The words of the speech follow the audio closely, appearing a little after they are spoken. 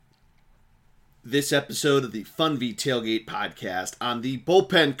This episode of the Fun v Tailgate podcast on the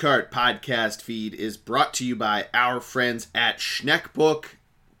Bullpen Cart podcast feed is brought to you by our friends at Schneckbook.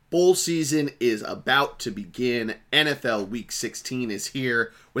 Bowl season is about to begin. NFL Week 16 is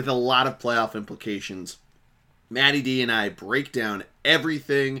here with a lot of playoff implications. Matty D and I break down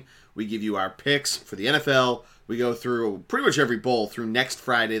everything. We give you our picks for the NFL. We go through pretty much every bowl through next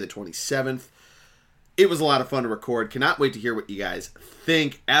Friday, the 27th. It was a lot of fun to record. Cannot wait to hear what you guys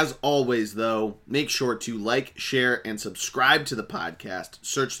think. As always, though, make sure to like, share, and subscribe to the podcast.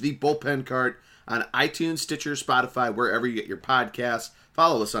 Search The Bullpen Cart on iTunes, Stitcher, Spotify, wherever you get your podcasts.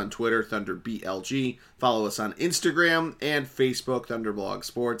 Follow us on Twitter, ThunderBLG. Follow us on Instagram and Facebook. Thunderblog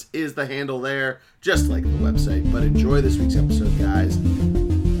Sports is the handle there, just like the website. But enjoy this week's episode, guys.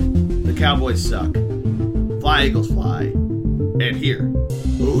 The Cowboys suck. Fly, Eagles, fly. And here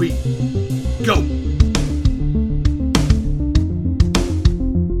we go.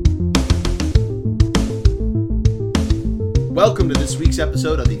 Welcome to this week's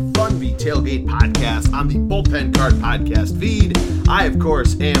episode of the Fun v Tailgate podcast on the Bullpen Cart podcast feed. I, of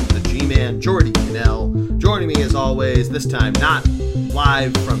course, am the G-Man, Jordy Cannell. Joining me, as always, this time not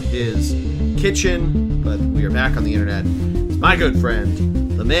live from his kitchen, but we are back on the internet. It's my good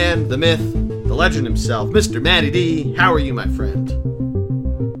friend, the man, the myth, the legend himself, Mr. Matty D. How are you, my friend?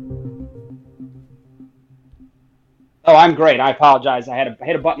 Oh, I'm great. I apologize. I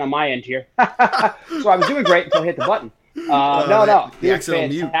hit a button on my end here. So I was doing great until I hit the button. No. It's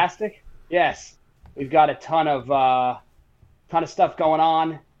fantastic. Mute. Yes. We've got a ton of stuff going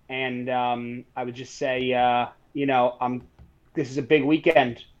on. And I would just say, this is a big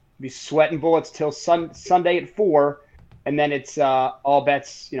weekend. Be sweating bullets till Sunday at 4. And then it's all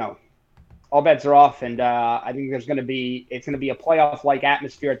bets are off. And I think it's going to be a playoff-like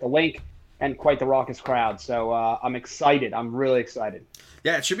atmosphere at the Link and quite the raucous crowd. So I'm excited. I'm really excited.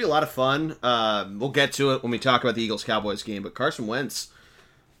 Yeah, it should be a lot of fun. We'll get to it when we talk about the Eagles-Cowboys game. But Carson Wentz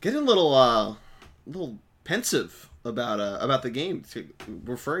getting a little pensive about the game,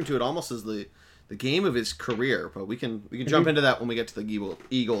 referring to it almost as the game of his career. But we can jump into that when we get to the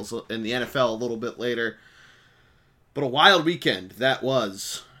Eagles and the NFL a little bit later. But a wild weekend that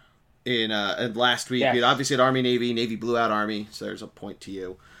was in last week. Yes. We obviously had Army-Navy. Navy blew out Army, so there's a point to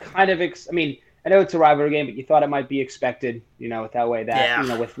you. I know it's a rivalry game, but you thought it might be expected, with that way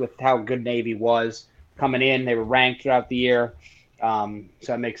with how good Navy was coming in. They were ranked throughout the year. So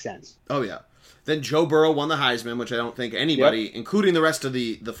it makes sense. Oh, yeah. Then Joe Burrow won the Heisman, which I don't think anybody, including the rest of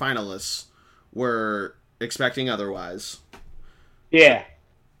the finalists, were expecting otherwise. Yeah.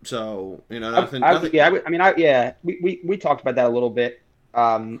 So, nothing. We talked about that a little bit.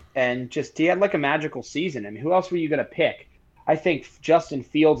 And just, he had like a magical season. I mean, who else were you going to pick? I think Justin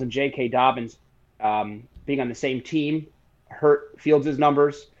Fields and J.K. Dobbins being on the same team hurt Fields'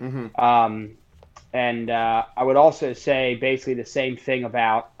 numbers. Mm-hmm. And I would also say basically the same thing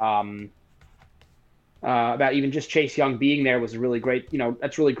about even just Chase Young being there was really great.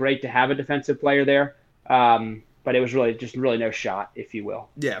 That's really great to have a defensive player there. But it was really no shot, if you will.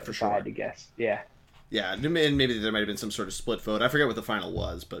 Yeah, for sure. I had to guess. Yeah. Yeah, and maybe there might have been some sort of split vote. I forget what the final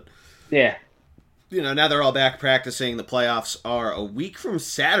was, but yeah. Now they're all back practicing. The playoffs are a week from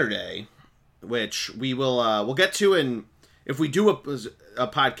Saturday, which we'll get to in if we do a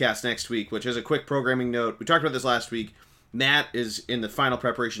podcast next week, which is a quick programming note. We talked about this last week. Matt is in the final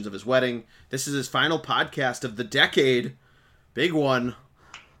preparations of his wedding. This is his final podcast of the decade. Big one.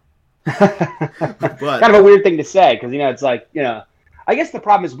 But kind of a weird thing to say because, it's like, I guess the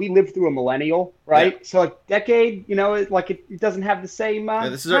problem is we lived through a millennial, right? Yeah. So a decade, it doesn't have the same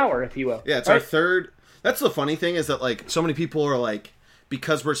power, if you will. Yeah, it's right? our third. That's the funny thing is that, like, so many people are like,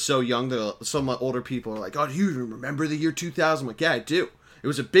 because we're so young, some older people are like, oh, do you even remember the year 2000? I'm like, yeah, I do. It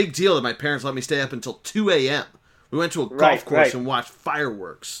was a big deal that my parents let me stay up until 2 a.m. We went to a golf course and watched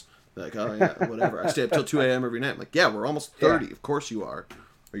fireworks. They're like, oh, yeah, whatever. I stay up till 2 a.m. every night. I'm like, yeah, we're almost 30. Yeah. Of course you are.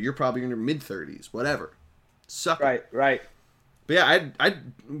 Or you're probably in your mid-30s. Whatever. Suck it. Right. But yeah, I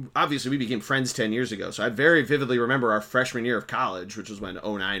obviously we became friends 10 years ago, so I very vividly remember our freshman year of college, which was when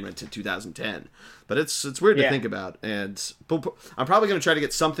 2009 went to 2010. But it's weird to think about, and I'm probably going to try to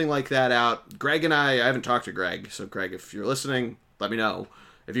get something like that out. Greg and I haven't talked to Greg, so Greg, if you're listening, let me know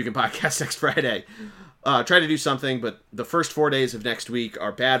if you can podcast next Friday. Try to do something, but the first 4 days of next week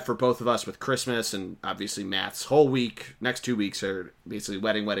are bad for both of us with Christmas, and obviously Matt's whole week, next 2 weeks are basically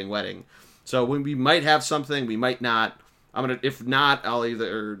wedding. So we might have something, we might not. If not, I'll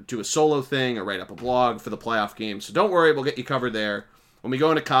either do a solo thing or write up a blog for the playoff game. So don't worry, we'll get you covered there. When we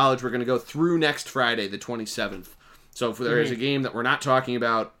go into college, we're going to go through next Friday, the 27th. So if there is a game that we're not talking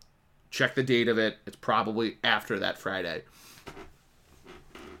about, check the date of it. It's probably after that Friday.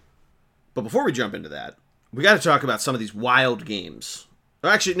 But before we jump into that, we got to talk about some of these wild games.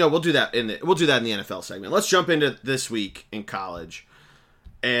 Actually, no, we'll do that in the NFL segment. Let's jump into this week in college.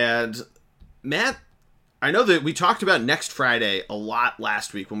 And Matt, I know that we talked about next Friday a lot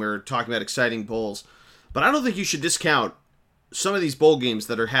last week when we were talking about exciting bowls, but I don't think you should discount some of these bowl games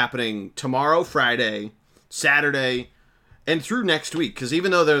that are happening tomorrow, Friday, Saturday, and through next week. Because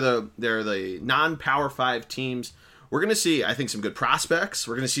even though they're the non-Power 5 teams, we're going to see, I think, some good prospects.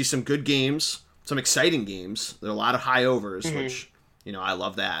 We're going to see some good games, some exciting games. There are a lot of high overs, which, I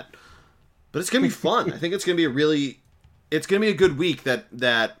love that. But it's going to be fun. I think it's going to be a good week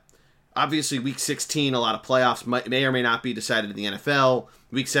that obviously week 16, a lot of playoffs may or may not be decided in the NFL.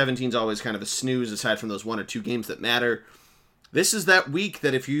 Week 17 is always kind of a snooze aside from those 1 or 2 games that matter. This is that week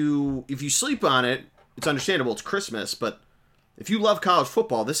that if you sleep on it, it's understandable, it's Christmas, but if you love college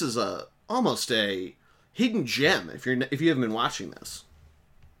football, this is almost a hidden gem if you haven't been watching this.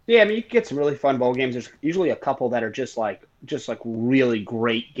 Yeah, I mean, you can get some really fun bowl games. There's usually a couple that are just like really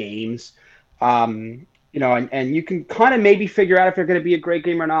great games. And you can kind of maybe figure out if they're going to be a great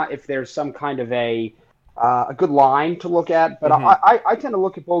game or not if there's some kind of a good line to look at. But I tend to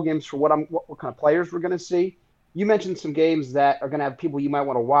look at bowl games for what kind of players we're going to see. You mentioned some games that are going to have people you might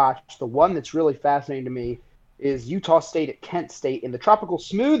want to watch. The one that's really fascinating to me is Utah State at Kent State in the Tropical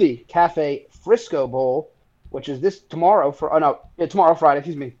Smoothie Cafe Frisco Bowl, which is tomorrow, Friday,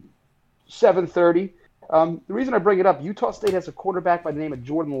 7:30. The reason I bring it up, Utah State has a quarterback by the name of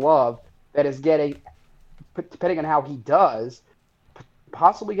Jordan Love that is getting, depending on how he does,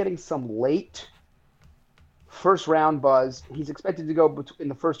 possibly getting some late first-round buzz. He's expected to go in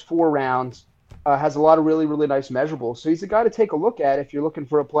the first 4 rounds. Has a lot of really, really nice measurables. So he's a guy to take a look at if you're looking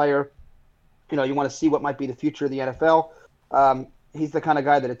for a player, you want to see what might be the future of the NFL. He's the kind of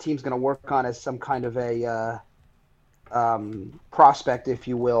guy that a team's going to work on as some kind of a prospect, if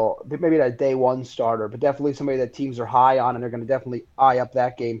you will. Maybe not a day one starter, but definitely somebody that teams are high on, and they're going to definitely eye up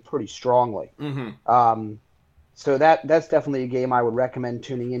that game pretty strongly. So that's definitely a game I would recommend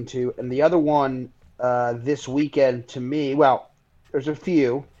tuning into. And the other one this weekend to me, well, there's a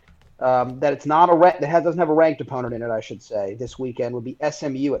few. That it's not doesn't have a ranked opponent in it, I should say. This weekend would be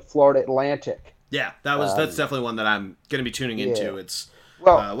SMU at Florida Atlantic. Yeah, that's definitely one that I'm going to be tuning into. It's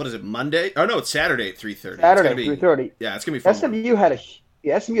what is it, Monday? Oh no, it's Saturday at 3:30. Saturday 3:30. Yeah, it's going to be fun. SMU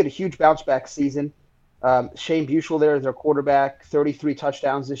had a huge bounce back season. Shane Buechel there is their quarterback, 33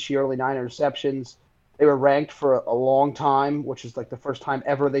 touchdowns this year, only 9 interceptions. They were ranked for a long time, which is like the first time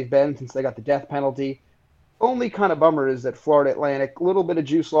ever they've been since they got the death penalty. Only kind of bummer is that Florida Atlantic, a little bit of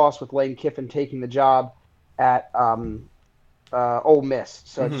juice loss with Lane Kiffin taking the job at Ole Miss.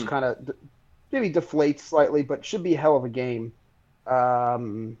 So it just kind of maybe deflates slightly, but should be a hell of a game.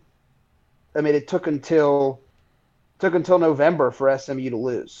 It took until November for SMU to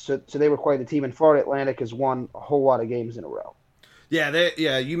lose. So they were quite the team, and Florida Atlantic has won a whole lot of games in a row.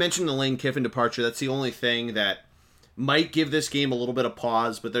 Yeah, you mentioned the Lane Kiffin departure. That's the only thing that might give this game a little bit of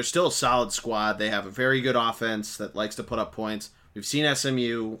pause, but they're still a solid squad. They have a very good offense that likes to put up points. We've seen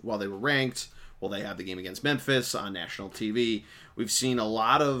SMU while they were ranked. Well, they had the game against Memphis on national TV. We've seen a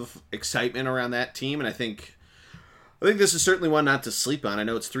lot of excitement around that team, and I think this is certainly one not to sleep on. I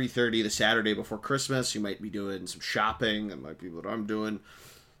know it's 3:30 the Saturday before Christmas. You might be doing some shopping. That might be what I'm doing.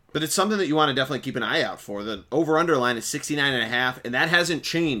 But it's something that you want to definitely keep an eye out for. The over-under line is 69.5, and that hasn't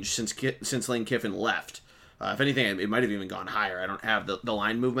changed since Lane Kiffin left. If anything, it might have even gone higher. I don't have the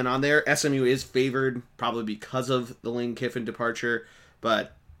line movement on there. SMU is favored probably because of the Lane Kiffin departure,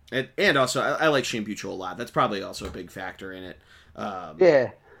 and also I like Shane Buechel a lot. That's probably also a big factor in it. Yeah.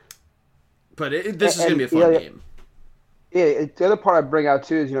 But this is going to be a fun game. Yeah, the other part I bring out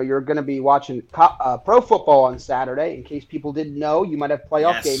too is you're going to be watching pro football on Saturday. In case people didn't know, you might have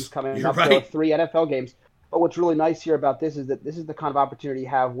playoff games coming up. Right. There are 3 NFL games. But what's really nice here about this is that this is the kind of opportunity you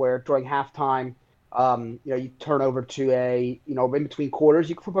have where during halftime. You turn over to in between quarters,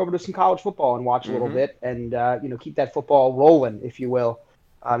 you can flip over to some college football and watch a little bit and, keep that football rolling, if you will.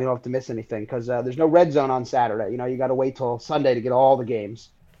 You don't have to miss anything because there's no red zone on Saturday. You got to wait till Sunday to get all the games.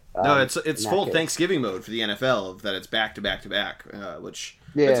 No, it's full case. Thanksgiving mode for the NFL that it's back to back to back, which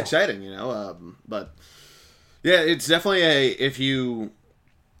it's exciting, but yeah, it's definitely if you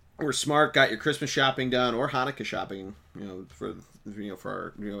were smart, got your Christmas shopping done or Hanukkah shopping,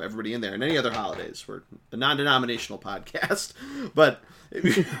 for everybody in there, and any other holidays. We're a non-denominational podcast, but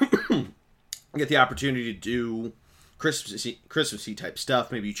if you get the opportunity to do Christmassy type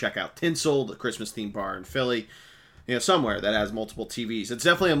stuff, maybe you check out Tinsel, the Christmas themed bar in Philly, somewhere that has multiple TVs. It's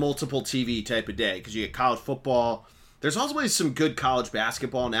definitely a multiple TV type of day because you get college football. There's always some good college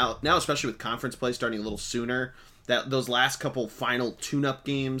basketball now, especially with conference play starting a little sooner. those last couple final tune-up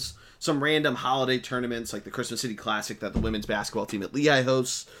games, some random holiday tournaments like the Christmas City Classic that the women's basketball team at Lehigh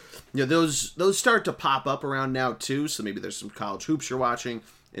hosts. Those start to pop up around now too. So maybe there's some college hoops you're watching,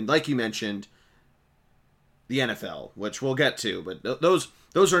 and like you mentioned, the NFL, which we'll get to. But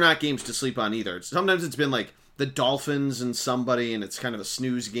those are not games to sleep on either. Sometimes it's been like the Dolphins and somebody, and it's kind of a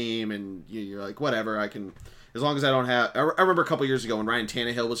snooze game, and you're like, whatever, I can, as long as I don't have. I remember a couple years ago when Ryan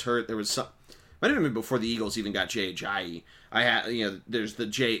Tannehill was hurt, there was some. Might have been before the Eagles even got Jay. I had, there's the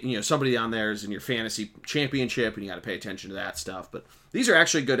J, somebody on there is in your fantasy championship, and you got to pay attention to that stuff. But these are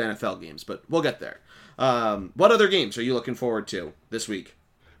actually good NFL games, but we'll get there. What other games are you looking forward to this week?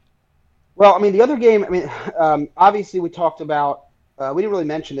 Well, I mean, the other game, obviously we talked about, we didn't really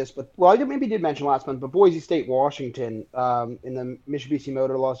mention this, but, well, I maybe did mention last month, but Boise State, Washington, in the Mitsubishi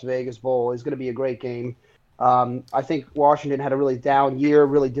Motor Las Vegas Bowl is going to be a great game. I think Washington had a really down year,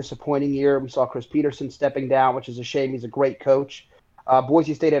 really disappointing year. We saw Chris Peterson stepping down, which is a shame. He's a great coach.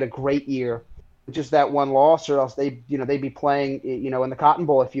 Boise State had a great year. Just that one loss, or else they'd be playing, in the Cotton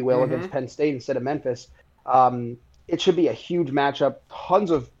Bowl, if you will, against Penn State instead of Memphis. It should be a huge matchup.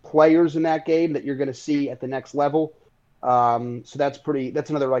 Tons of players in that game that you're going to see at the next level. So that's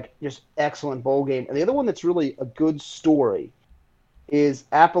another just excellent bowl game. And the other one that's really a good story is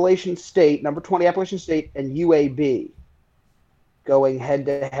Appalachian State, number 20 Appalachian State, and UAB going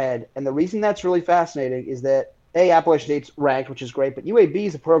head-to-head. And the reason that's really fascinating is that, Appalachian State's ranked, which is great, but UAB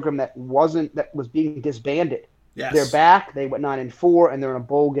is a program that was being disbanded. Yes. They're back. They went 9-4, and they're in a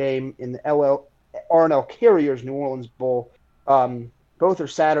bowl game in the R&L Carriers New Orleans Bowl. Both are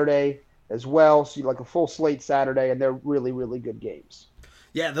Saturday as well, so a full slate Saturday, and they're really, really good games.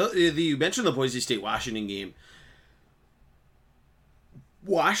 Yeah, you mentioned the Boise State-Washington game.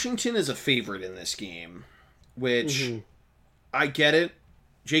 Washington is a favorite in this game, which I get it.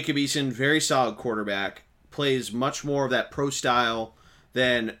 Jacob Eason, very solid quarterback, plays much more of that pro style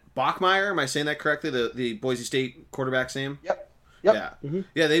than Bachmeier. Am I saying that correctly? The Boise State quarterback's name? Yep. Yeah. Mm-hmm.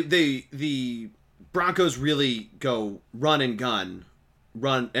 Yeah, the Broncos really go run and gun,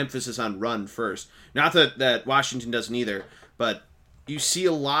 emphasis on run first. Not that Washington doesn't either, but you see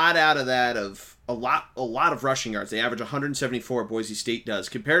a lot out of that a lot of rushing yards. They average 174. Boise State does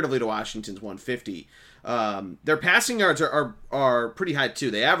comparatively to Washington's 150. Their passing yards are pretty high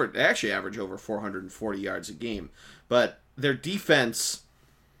too. They actually average over 440 yards a game. But their defense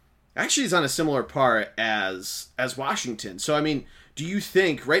actually is on a similar par as Washington. So I mean, do you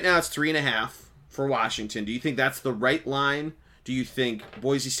think right now it's 3.5 for Washington? Do you think that's the right line? Do you think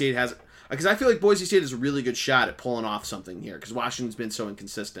Boise State has? Because I feel like Boise State has a really good shot at pulling off something here because Washington's been so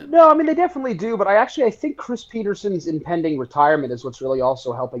inconsistent. No, I mean, they definitely do, but I think Chris Peterson's impending retirement is what's really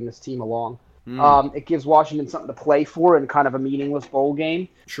also helping this team along. It gives Washington something to play for in kind of a meaningless bowl game.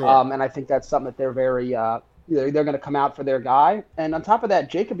 Sure. And I think that's something that they're very they're going to come out for their guy. And on top of that,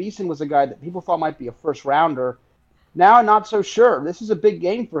 Jacob Eason was a guy that people thought might be a first-rounder. Now I'm not so sure. This is a big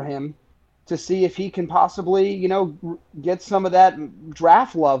game for him to see if he can possibly, get some of that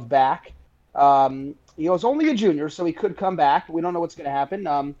draft love back. He's only a junior, so he could come back. We don't know what's going to happen.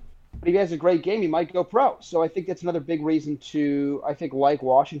 But if he has a great game, he might go pro. So I think that's another big reason to, like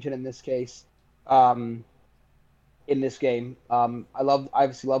Washington in this case, in this game. I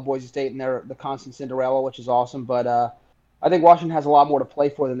obviously love Boise State and they're the constant Cinderella, which is awesome. But I think Washington has a lot more to play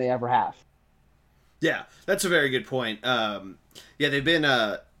for than they ever have. Yeah, that's a very good point. They've been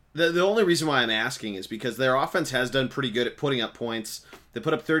the only reason why I'm asking is because their offense has done pretty good at putting up points. They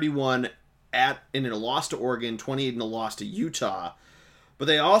put up 31 in a loss to Oregon, 28 in a loss to Utah. But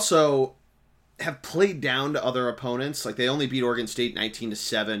they also have played down to other opponents. Like they only beat Oregon State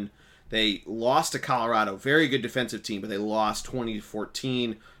 19-7. They lost to Colorado, very good defensive team, but they lost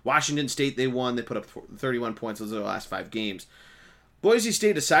 20-14. Washington State they won. They put up 31 points. Those are the last 5 games. Boise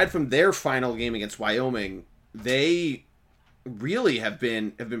State, aside from their final game against Wyoming, they really have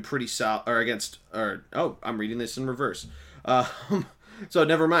been pretty solid. I'm reading this in reverse. So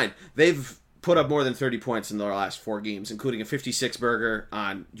never mind. They've put up more than 30 points in their last 4 games, including a 56-burger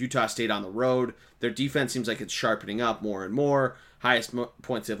on Utah State on the road. Their defense seems like it's sharpening up more and more. Highest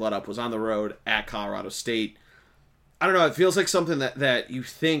points they've let up was on the road at Colorado State. I don't know. It feels like something that you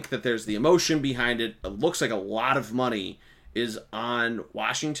think that there's the emotion behind it. It looks like a lot of money is on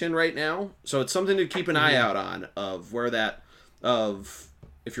Washington right now. So it's something to keep an eye out on of where that,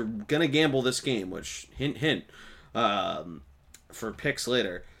 if you're going to gamble this game, which hint, for picks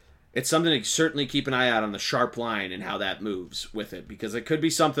later, it's something to certainly keep an eye out on the sharp line and how that moves with it, because it could be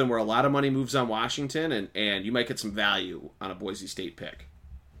something where a lot of money moves on Washington and you might get some value on a Boise State pick.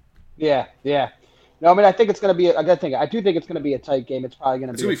 Yeah. No, I mean I think it's going to be. I do think it's going to be a tight game. It's probably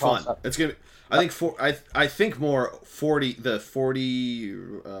going to be It's gonna be fun. toss-up. It's gonna. I think I think more 40. The 40.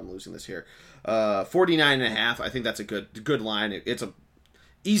 I'm losing this here. 49.5. I think that's a good line. It's a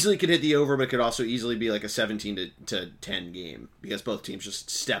easily could hit the over, but it could also easily be like a 17 to 10 game because both teams just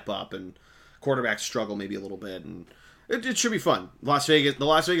step up and quarterbacks struggle maybe a little bit, and it should be fun. The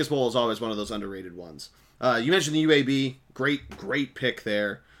Las Vegas Bowl is always one of those underrated ones. You mentioned the UAB, great pick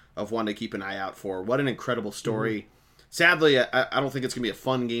there of one to keep an eye out for. What an incredible story. Mm-hmm. Sadly, I don't think it's going to be a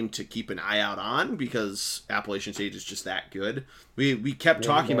fun game to keep an eye out on because Appalachian State is just that good. We kept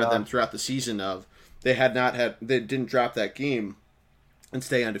talking about them throughout the season of they didn't drop that game and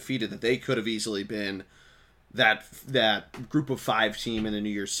stay undefeated, that they could have easily been that group of 5 team in the New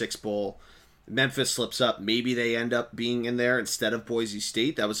Year's Six Bowl. Memphis slips up. Maybe they end up being in there instead of Boise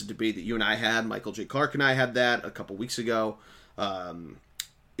State. That was a debate that you and I had. Michael J. Clark and I had that a couple weeks ago.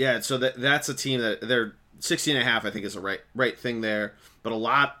 So that's a team that they're 16.5, I think, is the right thing there, but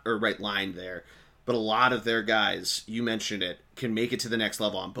right line there. But a lot of their guys, you mentioned it, can make it to the next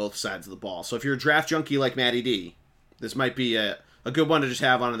level on both sides of the ball. So if you're a draft junkie like Matty D, this might be a good one to just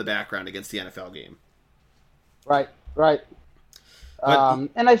have on in the background against the NFL game. Right.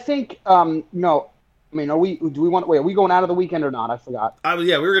 And I think no. I mean, are we going out of the weekend or not? I forgot.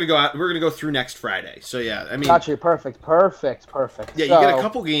 Yeah, we're gonna go out. We're gonna go through next Friday. So yeah, I mean, gotcha. Perfect. Yeah, you get a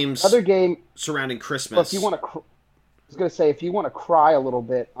couple games. Other game surrounding Christmas. Well, if you want to, I was gonna say, if you want to cry a little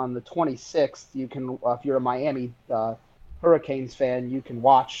bit on the 26th, you can. If you're a Miami Hurricanes fan, you can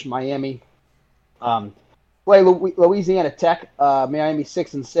watch Miami play Louisiana Tech. Miami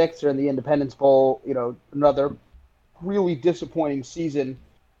 6-6. They're in the Independence Bowl. Another really disappointing season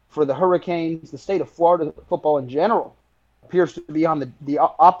for the Hurricanes. The state of Florida football in general appears to be on the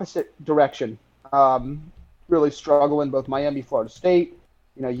opposite direction. Really struggling, both Miami, Florida State.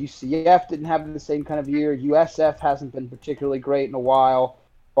 UCF didn't have the same kind of year. USF hasn't been particularly great in a while.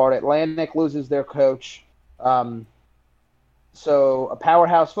 Florida Atlantic loses their coach. So a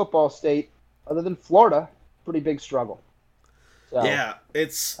powerhouse football state, other than Florida, pretty big struggle. So, yeah,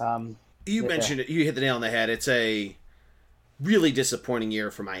 it's you mentioned it. You hit the nail on the head. It's a really disappointing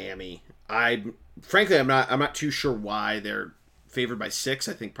year for Miami. I'm not too sure why they're favored by 6.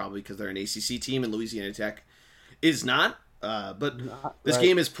 I think probably because they're an ACC team and Louisiana Tech is not. But this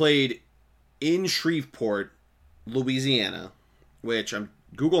game is played in Shreveport, Louisiana, which I'm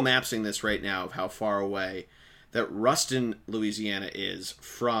Google Mapsing this right now of how far away that Ruston, Louisiana is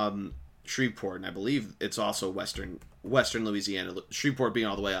from Shreveport, and I believe it's also western Louisiana. Shreveport being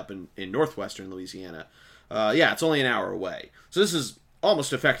all the way up in northwestern Louisiana. It's only an hour away. So this is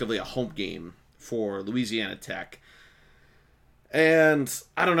almost effectively a home game for Louisiana Tech. And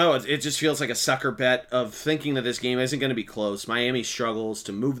I don't know, it just feels like a sucker bet of thinking that this game isn't going to be close. Miami struggles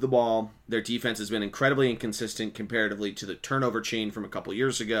to move the ball. Their defense has been incredibly inconsistent comparatively to the turnover chain from a couple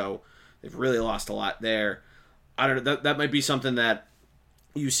years ago. They've really lost a lot there. I don't know, that might be something that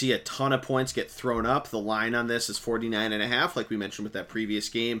you see a ton of points get thrown up. The line on this is 49.5, like we mentioned with that previous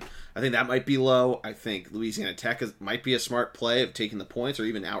game. I think that might be low. I think Louisiana Tech might be a smart play of taking the points or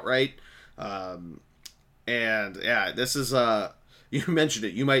even outright. This is you mentioned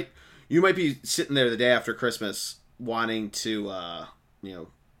it. You might be sitting there the day after Christmas wanting to let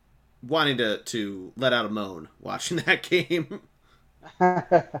out a moan watching that game.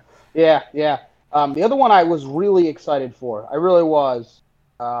 Yeah. The other one I was really excited for, I really was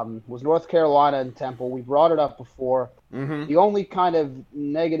North Carolina and Temple. We brought it up before. Mm-hmm. The only kind of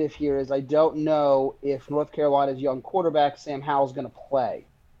negative here is I don't know if North Carolina's young quarterback, Sam Howell, is going to play.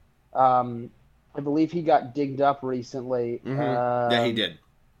 I believe he got dinged up recently. Mm-hmm. Yeah, he did.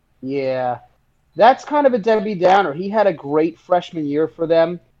 Yeah. That's kind of a Debbie Downer. He had a great freshman year for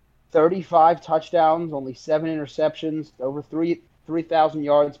them. 35 touchdowns, only 7 interceptions, over 3,000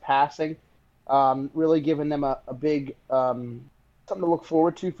 yards passing. Really giving them a big something to look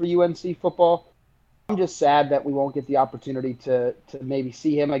forward to for UNC football. I'm just sad that we won't get the opportunity to maybe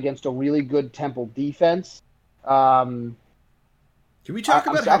see him against a really good Temple defense. Can we talk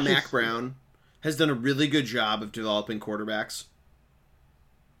about how Mac Brown has done a really good job of developing quarterbacks?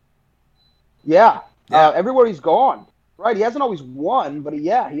 Yeah. Everywhere he's gone. Right, he hasn't always won, but he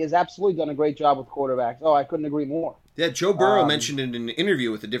has absolutely done a great job with quarterbacks. Oh, I couldn't agree more. Yeah, Joe Burrow mentioned in an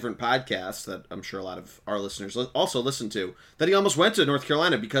interview with a different podcast that I'm sure a lot of our listeners also listen to, that he almost went to North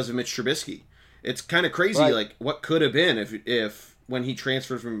Carolina because of Mitch Trubisky. It's kind of crazy, right. Like what could have been if when he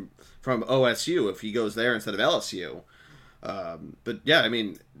transferred from OSU, if he goes there instead of LSU. But yeah, I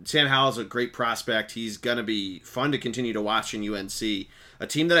mean, Sam Howell's a great prospect. He's going to be fun to continue to watch in UNC. A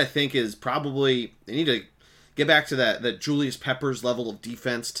team that I think is probably, they get back to that Julius Peppers level of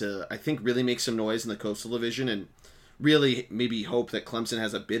defense to, I think, really make some noise in the Coastal Division and really maybe hope that Clemson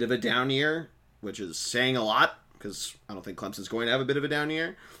has a bit of a down year, which is saying a lot because I don't think Clemson's going to have a bit of a down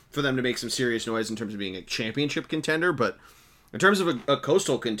year, for them to make some serious noise in terms of being a championship contender. But in terms of a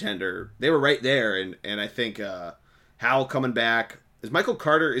Coastal contender, they were right there, and I think Howell coming back. Is Michael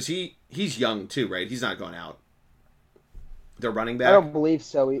Carter, he's young too, right? He's not going out. They're running back? I don't believe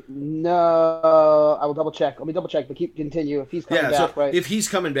so. No, I will double check. Let me double check, but continue. If he's coming back, right? If he's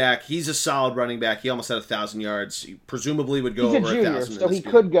coming back, he's a solid running back. He almost had 1,000 yards. He presumably would go over 1,000. He's a junior, so he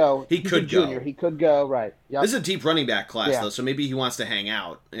could go. He could go. He could go, right. Yep. This is a deep running back class, though, so maybe he wants to hang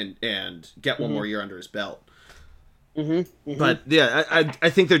out and get one more year under his belt. But, yeah,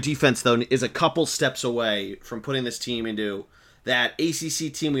 I think their defense, though, is a couple steps away from putting this team into that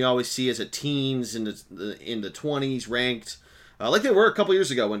ACC team we always see as a teens in the 20s ranked. Like they were a couple years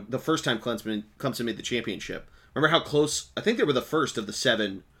ago when the first time Clemson made the championship. Remember how close? I think they were the first of the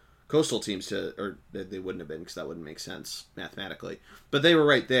 7 Coastal teams to, or they wouldn't have been because that wouldn't make sense mathematically. But they were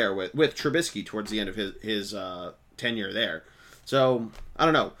right there with Trubisky towards the end of his tenure there. So I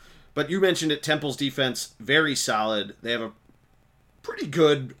don't know. But you mentioned it. Temple's defense very solid. They have a pretty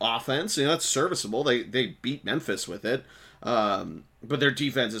good offense. That's serviceable. They beat Memphis with it. But their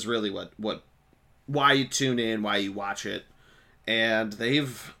defense is really why you tune in, why you watch it. And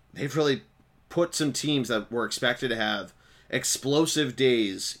they've really put some teams that were expected to have explosive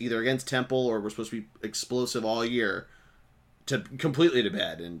days, either against Temple or were supposed to be explosive all year, to completely to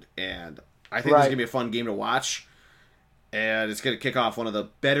bed. And I think this is gonna be a fun game to watch. And it's gonna kick off one of the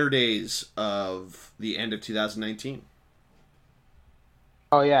better days of the end of 2019.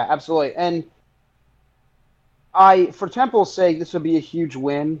 Oh yeah, absolutely. And for Temple's sake, this would be a huge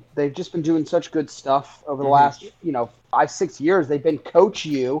win. They've just been doing such good stuff over the last, 5-6 years. They've been Coach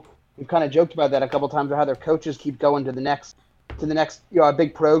U. We've kind of joked about that a couple times, about how their coaches keep going to the next, a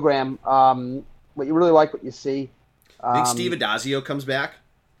big program. But you really like what you see. I think Steve Adazio comes back.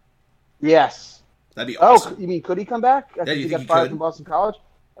 Yes. That'd be awesome. Oh, you mean could he come back? I think he got fired from Boston College.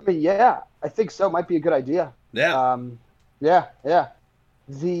 I mean, yeah, I think so. Might be a good idea. Yeah. Yeah.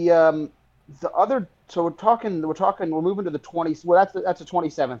 The other. So we're moving to the 20th. Well, that's the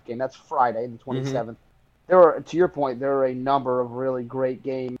 27th game. That's Friday, the 27th. To your point, there are a number of really great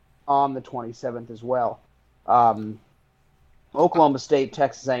games on the 27th as well. Oklahoma State,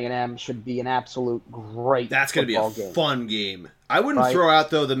 Texas A&M should be an absolute great That's going to be a game. Fun game. I wouldn't throw out,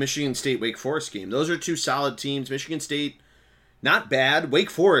 though, the Michigan State-Wake Forest game. Those are two solid teams. Michigan State, not bad. Wake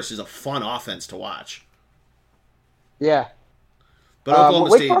Forest is a fun offense to watch. Yeah. But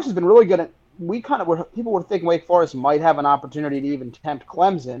Oklahoma Wake State... Forest has been really good at... People were thinking Wake Forest might have an opportunity to even tempt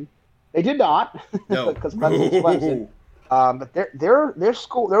Clemson. They did not, no, because Clemson's Clemson. But they're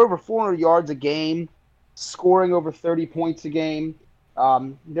over 400 yards a game, scoring over 30 points a game.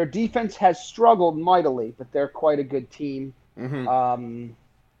 Their defense has struggled mightily, but they're quite a good team.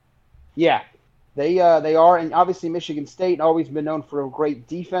 Yeah, they are, and obviously Michigan State always been known for a great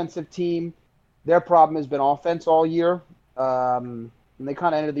defensive team. Their problem has been offense all year. And they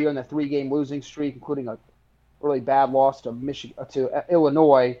kind of ended the year in a 3-game losing streak, including a really bad loss to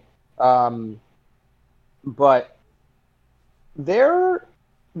Illinois. But they're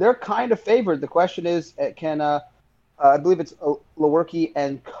kind of favored. The question is, can I believe it's Lewerke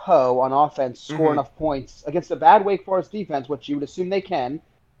and Co. on offense score enough points against a bad Wake Forest defense, which you would assume they can.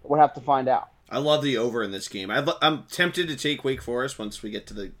 But we'll have to find out. I love the over in this game. I'm tempted to take Wake Forest once we get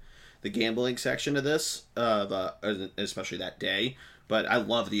to the gambling section of this, especially that day. But I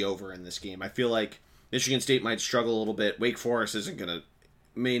love the over in this game. I feel like Michigan State might struggle a little bit. Wake Forest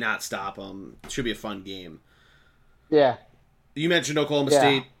may not stop them. It should be a fun game. Yeah. You mentioned Oklahoma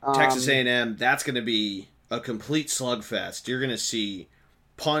State, Texas A&M. That's going to be a complete slugfest. You're going to see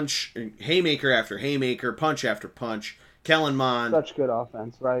haymaker after haymaker, punch after punch. Kellen Mond. Such good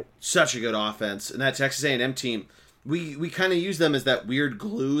offense, right? Such a good offense. And that Texas A&M team, we kind of use them as that weird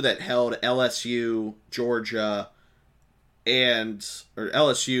glue that held LSU, Georgia, or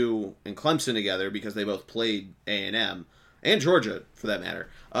LSU and Clemson together because they both played A&M and Georgia for that matter.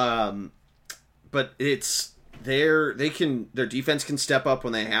 But it's their defense can step up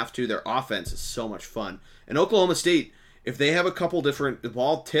when they have to. Their offense is so much fun. And Oklahoma State, if they have the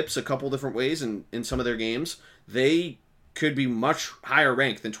ball tips a couple different ways in some of their games, they could be much higher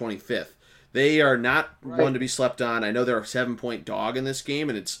ranked than 25th. They are not one to be slept on. I know they're a 7-point dog in this game,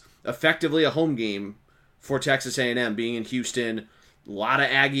 and it's effectively a home game for Texas A&M, being in Houston. A lot of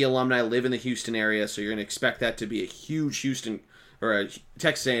Aggie alumni live in the Houston area, so you're going to expect that to be a huge Houston or a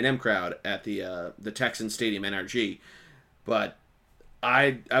Texas A&M crowd at the Texan Stadium NRG. But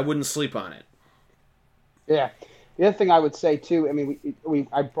I wouldn't sleep on it. Yeah. The other thing I would say too, I mean,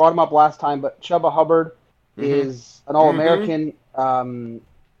 I brought him up last time, but Chuba Hubbard is an All-American,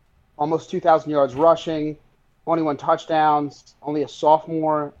 almost 2,000 yards rushing, 21 touchdowns, only a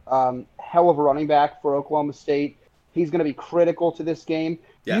sophomore, hell of a running back for Oklahoma State. He's going to be critical to this game.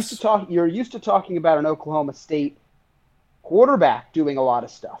 Yes. You're used to talking about an Oklahoma State quarterback doing a lot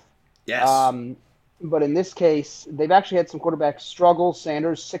of stuff. Yes. But in this case, they've actually had some quarterback struggles.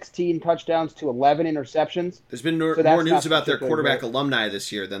 Sanders, 16 touchdowns to 11 interceptions. There's been more news about their quarterback alumni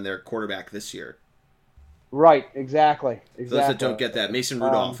this year than their quarterback this year. Right, exactly. For those that don't get that, Mason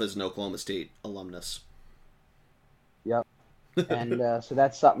Rudolph is an Oklahoma State alumnus. Yep. And so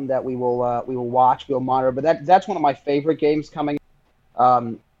that's something that we will watch, we'll monitor. But that's one of my favorite games coming.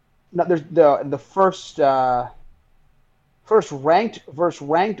 There's the first ranked versus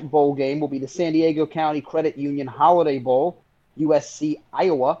ranked bowl game will be the San Diego County Credit Union Holiday Bowl, USC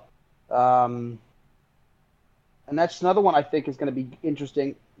Iowa, and that's another one I think is going to be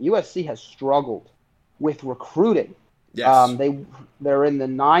interesting. USC has struggled with recruiting. Yes. They're in the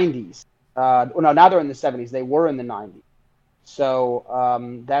 90s. No, now they're in the 70s. They were in the 90s.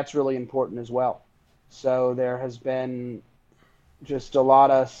 So that's really important as well. So there has been just a lot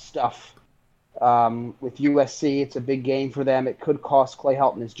of stuff with USC. It's a big game for them. It could cost Clay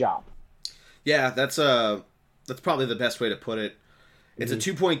Helton his job. Yeah, that's probably the best way to put it. It's a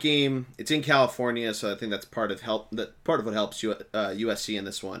 2-point game. It's in California, so I think that's part of what helps USC in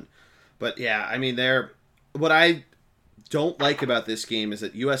this one. But yeah, I mean, what I don't like about this game is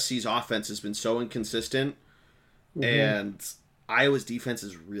that USC's offense has been so inconsistent, and Iowa's defense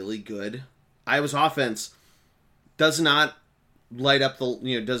is really good. Iowa's offense does not light up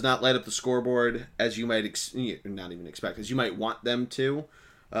the scoreboard as you might not even expect, as you might want them to.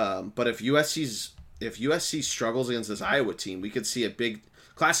 But if USC struggles against this Iowa team, we could see a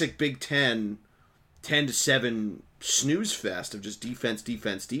classic Big Ten 10-7 snooze fest of just defense,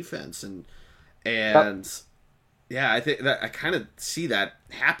 and yeah, I think that I kind of see that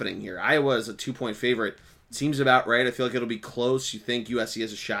happening here. Iowa is a 2-point favorite. Seems about right. I feel like it'll be close. You think USC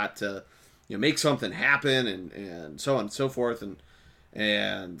has a shot to make something happen and so on and so forth,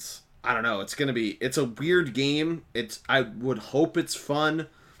 and I don't know. It's a weird game. I would hope it's fun.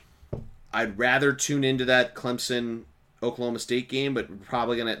 I'd rather tune into that Clemson Oklahoma State game, but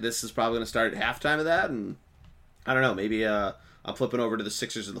this is probably gonna start at halftime of that, and I don't know. Maybe I'm flipping over to the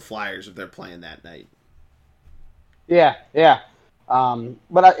Sixers or the Flyers if they're playing that night. Yeah.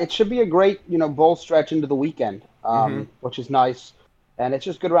 But it should be a great bowl stretch into the weekend, which is nice. And it's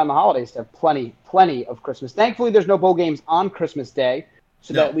just good around the holidays to have plenty of Christmas. Thankfully, there's no bowl games on Christmas Day,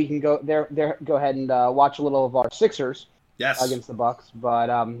 so that we can go ahead and watch a little of our Sixers against the Bucks. But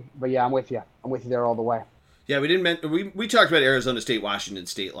yeah, I'm with you. I'm with you there all the way. Yeah, we talked about Arizona State, Washington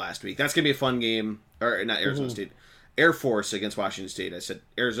State last week. That's gonna be a fun game. Or not Arizona State, Air Force against Washington State. I said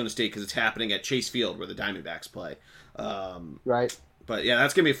Arizona State because it's happening at Chase Field where the Diamondbacks play. Right. But yeah,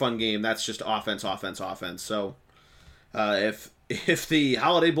 that's gonna be a fun game. That's just offense. So if the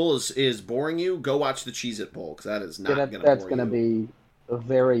Holiday Bowl is boring you, go watch the Cheez-It Bowl because that is not going to bore you. That's going to be a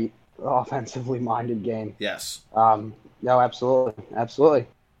very offensively minded game. Yes. No, absolutely.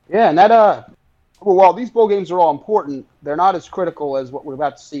 Yeah, and that while these bowl games are all important, they're not as critical as what we're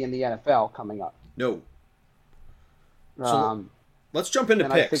about to see in the NFL coming up. No. So let's jump into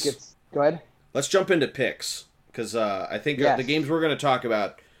picks. I think go ahead. Let's jump into picks because I think the games we're going to talk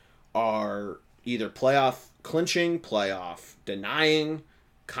about are either playoff clinching, playoff denying,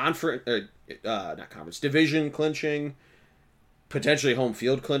 division clinching, potentially home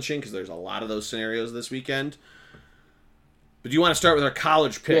field clinching because there's a lot of those scenarios this weekend. But do you want to start with our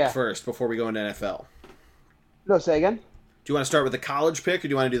college pick first before we go into NFL? No, say again. Do you want to start with the college pick or do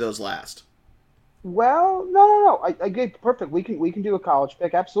you want to do those last? Well, no. I get perfect. We can do a college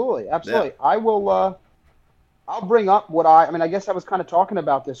pick. Absolutely. Yeah. I will. I'll bring up what I guess I was kind of talking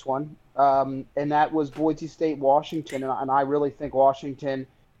about this one, and that was Boise State, Washington, and I really think Washington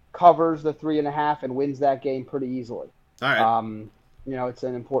covers the 3.5 and wins that game pretty easily. All right. It's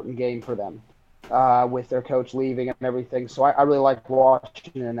an important game for them with their coach leaving and everything. So I really like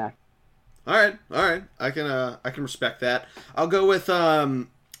Washington in that. All right. I can respect that. I'll go with I'm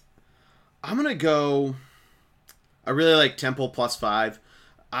gonna go. I really like Temple +5.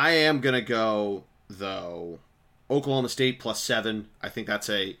 I am gonna go though. Oklahoma State +7. I think that's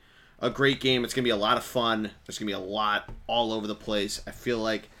a great game. It's going to be a lot of fun. There's going to be a lot all over the place. I feel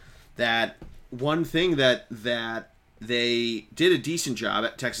like that one thing that they did a decent job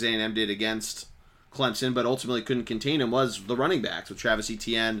at, Texas A&M did against Clemson, but ultimately couldn't contain him, was the running backs with Travis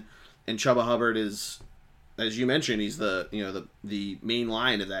Etienne and Chuba Hubbard is as you mentioned, he's the main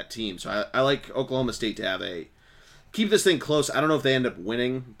line of that team. So I like Oklahoma State to keep this thing close. I don't know if they end up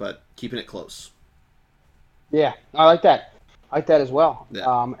winning, but keeping it close. Yeah, I like that. I like that as well.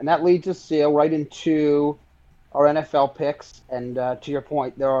 Yeah. And that leads us right into our NFL picks. And to your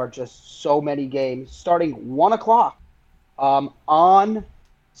point, there are just so many games starting 1 o'clock on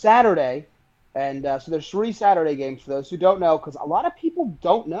Saturday. And so there's 3 Saturday games for those who don't know, because a lot of people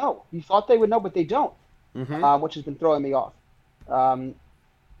don't know. You thought they would know, but they don't, which has been throwing me off.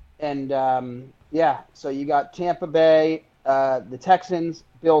 So you got Tampa Bay, the Texans,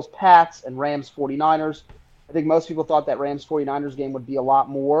 Bills, Pats, and Rams, 49ers. I think most people thought that Rams 49ers game would be a lot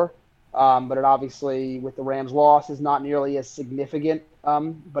more, but it obviously, with the Rams loss, is not nearly as significant,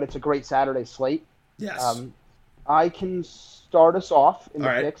 but it's a great Saturday slate. Yes. I can start us off in the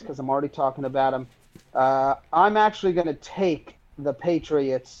All right. picks because I'm already talking about them. I'm actually going to take the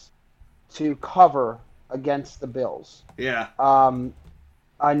Patriots to cover against the Bills. Yeah.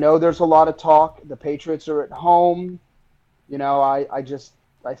 I know there's a lot of talk. The Patriots are at home. I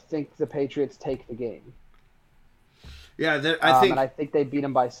think the Patriots take the game. Yeah, and I think they beat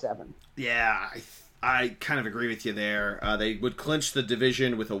them by 7. Yeah, I kind of agree with you there. They would clinch the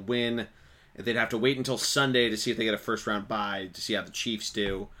division with a win. They'd have to wait until Sunday to see if they get a first-round bye, to see how the Chiefs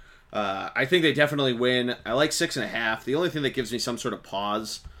do. I think they definitely win. I like 6.5. The only thing that gives me some sort of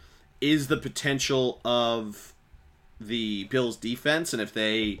pause is the potential of the Bills' defense, and if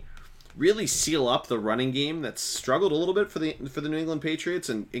they really seal up the running game that's struggled a little bit for the New England Patriots,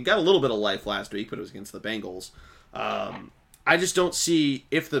 and it got a little bit of life last week, but it was against the Bengals. I just don't see,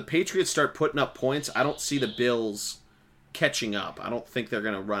 if the Patriots start putting up points, I don't see the Bills catching up. I don't think they're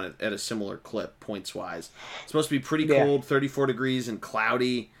going to run it at a similar clip points-wise. It's supposed to be pretty cold, 34 degrees and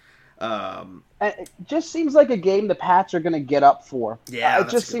cloudy. And it just seems like a game the Pats are going to get up for. Yeah, it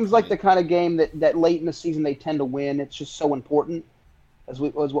just seems like the kind of game that late in the season they tend to win. It's just so important, as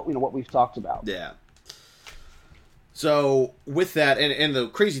what we've talked about. Yeah. So with that, and the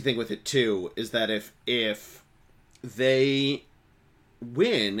crazy thing with it too is that if they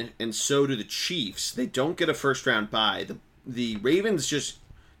win and so do the Chiefs, they don't get a first round bye. The Ravens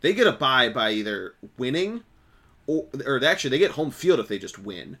they get a bye by either winning or actually they get home field if they just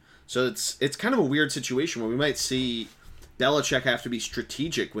win. So it's kind of a weird situation where we might see Belichick have to be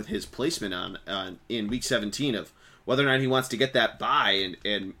strategic with his placement in Week 17 of whether or not he wants to get that bye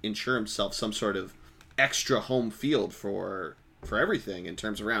and ensure himself some sort of extra home field for everything in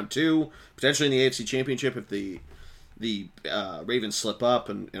terms of round 2, potentially in the AFC Championship if the Ravens slip up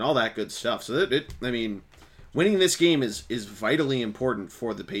and all that good stuff. So winning this game is vitally important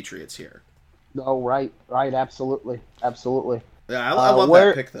for the Patriots here. Oh, right, absolutely. Yeah, I love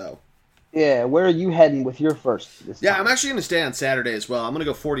that pick, though. Yeah, where are you heading with your first this time? I'm actually going to stay on Saturday as well. I'm going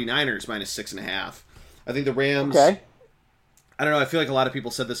to go 49ers minus 6.5. I think the Rams... Okay. I don't know, I feel like a lot of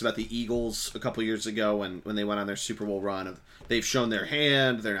people said this about the Eagles a couple years ago when they went on their Super Bowl run. They've shown their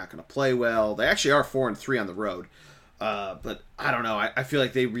hand, they're not going to play well. They actually are 4-3 on the road. But I don't know, I feel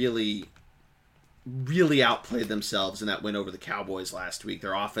like they really, really outplayed themselves in that win over the Cowboys last week.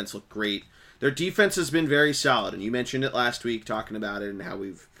 Their offense looked great. Their defense has been very solid, and you mentioned it last week talking about it and how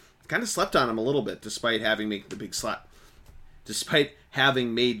we've kind of slept on them a little bit despite having made the big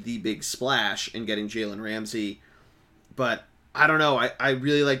splash and getting Jalen Ramsey. But I don't know, I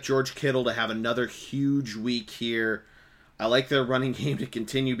really like George Kittle to have another huge week here. I like their running game to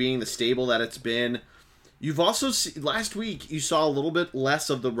continue being the stable that it's been. You've also last week you saw a little bit less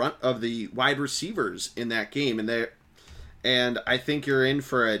of the wide receivers in that game, and I think you're in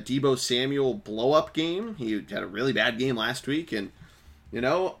for a Deebo Samuel blow-up game. He had a really bad game last week, and,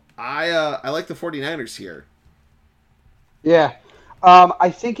 I like the 49ers here. Yeah. I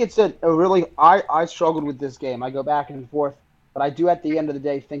think it's a really... I struggled with this game. I go back and forth, but I do, at the end of the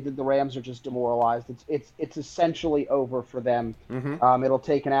day, think that the Rams are just demoralized. It's essentially over for them. Mm-hmm. It'll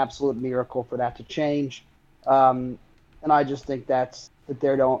take an absolute miracle for that to change. And I just think that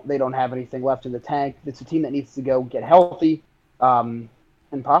they don't have anything left in the tank. It's a team that needs to go get healthy, and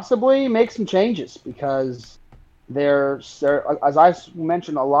possibly make some changes because they're, as I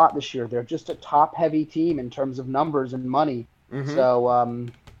mentioned a lot this year, they're just a top-heavy team in terms of numbers and money. Mm-hmm. So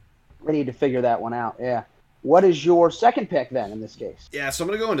we need to figure that one out. Yeah. What is your second pick then in this case? Yeah, so I'm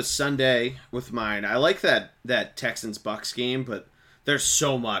going to go into Sunday with mine. I like that Texans-Bucks game, but there's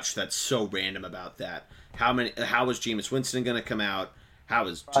so much that's so random about that. How is Jameis Winston going to come out? How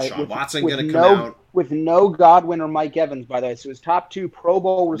is Deshaun Watson going to come out? With no Godwin or Mike Evans, by the way. So his top 2 Pro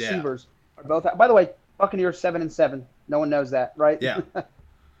Bowl receivers are both out. By the way, Buccaneers 7-7. No one knows that, right? Yeah.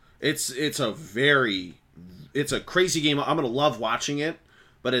 It's a crazy game. I'm going to love watching it,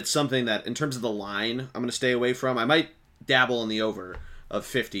 but it's something that, in terms of the line, I'm going to stay away from. I might dabble in the over of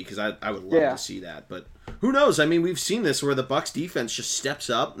 50 because I would love to see that. But who knows? I mean, we've seen this where the Bucs defense just steps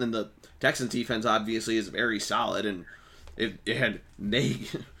up, and the Texans defense obviously is very solid, and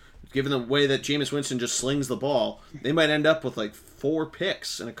given the way that Jameis Winston just slings the ball, they might end up with like 4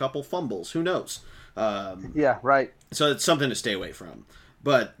 picks and a couple fumbles. Who knows? Yeah, right. So it's something to stay away from.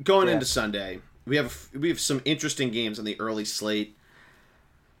 But going into Sunday, we have some interesting games on the early slate.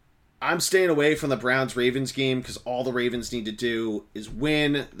 I'm staying away from the Browns-Ravens game because all the Ravens need to do is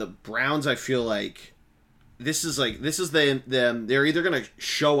win. The Browns, I feel like this is them. They're either going to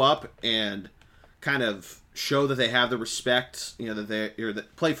show up and kind of show that they have the respect, that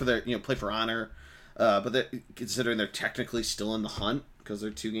they play for honor, but considering they're technically still in the hunt because they're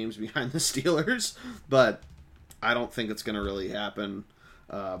 2 games behind the Steelers. But I don't think it's going to really happen.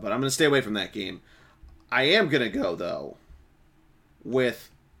 But I'm going to stay away from that game. I am going to go though with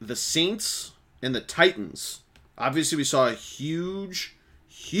the Saints and the Titans. Obviously, we saw a huge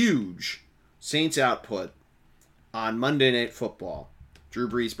Saints output on Monday Night Football. Drew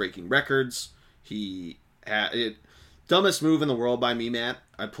Brees breaking records. Dumbest move in the world by me, Matt.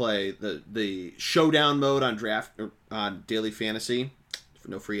 I play the showdown mode on Daily Fantasy for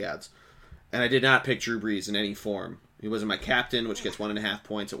no free ads, and I did not pick Drew Brees in any form. He wasn't my captain, which gets 1.5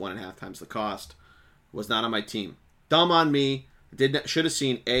 points at 1.5 times the cost. Was not on my team. Dumb on me. Should have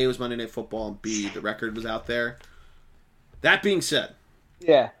seen A, it was Monday Night Football, and B, the record was out there. That being said,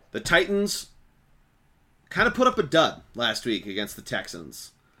 the Titans kind of put up a dud last week against the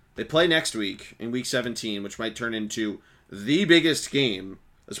Texans. They play next week in Week 17, which might turn into the biggest game,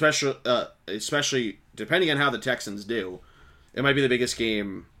 especially depending on how the Texans do. It might be the biggest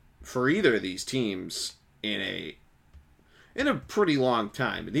game for either of these teams in a pretty long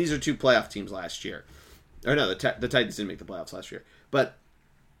time. These are 2 playoff teams last year. Or no, the Titans didn't make the playoffs last year. But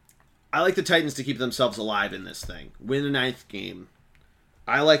I like the Titans to keep themselves alive in this thing. Win the 9th game.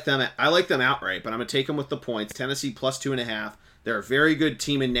 I like them outright, but I'm going to take them with the points. Tennessee plus 2.5. They're a very good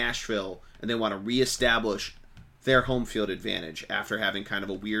team in Nashville, and they want to reestablish their home field advantage after having kind of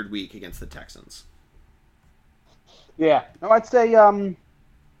a weird week against the Texans. Yeah. No, I'd say I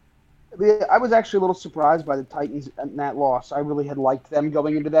was actually a little surprised by the Titans in that loss. I really had liked them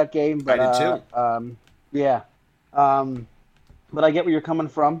going into that game. But, I did too. Yeah. But I get where you're coming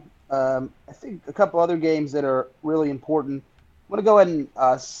from. I think a couple other games that are really important. I'm going to go ahead and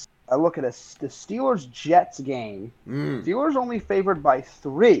look at the Steelers-Jets game. Steelers only favored by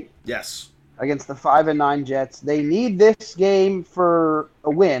 3. Yes. Against the 5-9 Jets. They need this game for a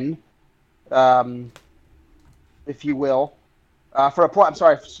win, if you will. For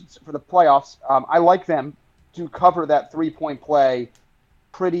the playoffs. I like them to cover that 3-point play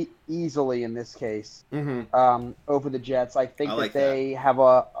pretty easily in this case over the Jets. I think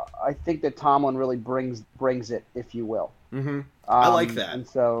I think that Tomlin really brings it, if you will. I like that. And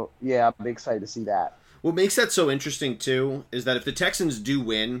so, yeah, I'm excited to see that. What makes that so interesting, too, is that if the Texans do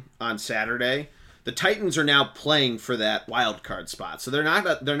win on Saturday, the Titans are now playing for that wild card spot. So they're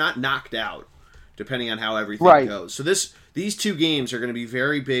not knocked out, depending on how everything goes. So these 2 games are going to be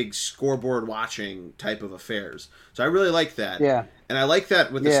very big scoreboard watching type of affairs. So I really like that. Yeah. And I like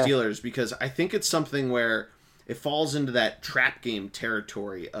that with the Steelers because I think it's something where it falls into that trap game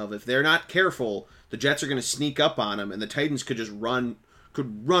territory of if they're not careful, the Jets are going to sneak up on them, and the Titans could just run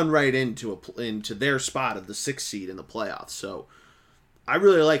right into their spot of the 6th seed in the playoffs. So I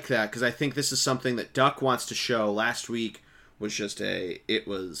really like that because I think this is something that Duck wants to show. Last week was just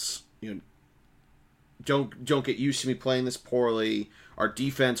don't get used to me playing this poorly. Our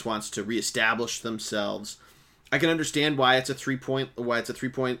defense wants to reestablish themselves. I can understand why it's a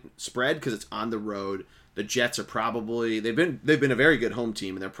 3-point spread because it's on the road. The Jets are probably they've been a very good home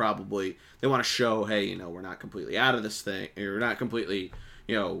team, and they want to show, hey, we're not completely out of this thing. We're not completely,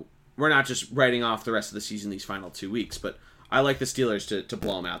 we're not just writing off the rest of the season these final 2 weeks. But I like the Steelers to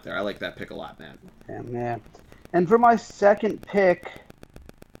blow them out there. I like that pick a lot, man. Yeah. And for my second pick,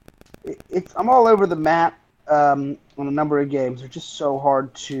 I'm all over the map on a number of games. They're just so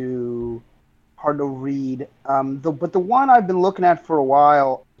hard to read. But the one I've been looking at for a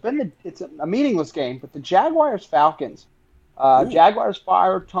while, it's a meaningless game, but the Jaguars-Falcons. Jaguars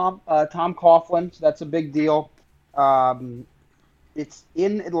fired Tom Coughlin, so that's a big deal. It's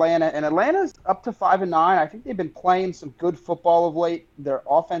in Atlanta, and Atlanta's up to 5-9. I think they've been playing some good football of late. Their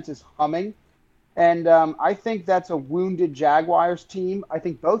offense is humming. And I think that's a wounded Jaguars team. I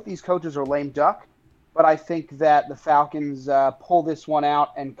think both these coaches are lame duck, but I think that the Falcons pull this one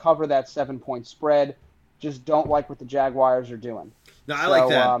out and cover that 7-point spread. Just don't like what the Jaguars are doing. No, I like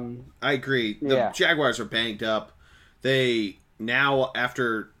that. I agree. The Jaguars are banged up. They now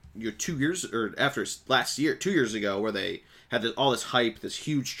after 2 years, or after last year, 2 years ago, where they had all this hype, this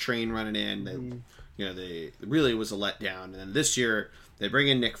huge train running in, they really was a letdown. And then this year they bring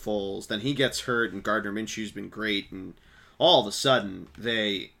in Nick Foles, then he gets hurt, and Gardner Minshew's been great, and all of a sudden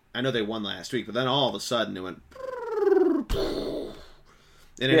I know they won last week, but then all of a sudden it went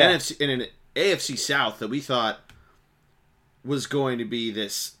in an AFC South that we thought was going to be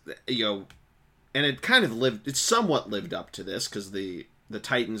this, and it somewhat lived up to this, because the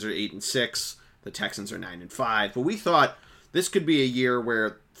Titans are 8-6, the Texans are 9-5, but we thought this could be a year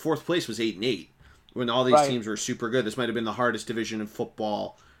where fourth place was 8-8, when all these teams were super good. This might have been the hardest division in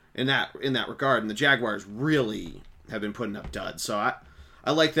football in that regard, and the Jaguars really have been putting up duds. So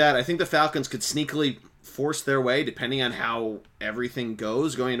I like that. I think the Falcons could sneakily force their way, depending on how everything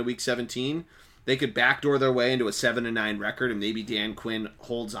goes going into Week 17. They could backdoor their way into a 7-9 record, and maybe Dan Quinn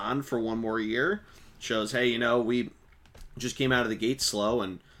holds on for one more year. Shows, hey, we just came out of the gate slow,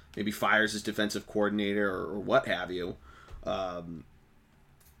 and maybe fires his defensive coordinator or what have you.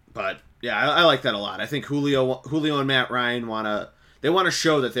 But yeah, I like that a lot. I think Julio and Matt Ryan want to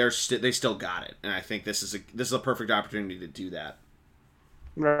show that they still got it, and I think this is a perfect opportunity to do that.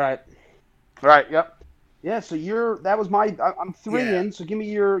 Right. Yep. Yeah. So that was I'm 3 in. So give me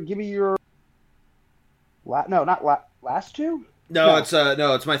your. Last two. No,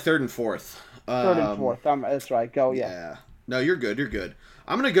 it's my third and fourth. Third and fourth. That's right. Go. Yeah. No, you're good. You're good.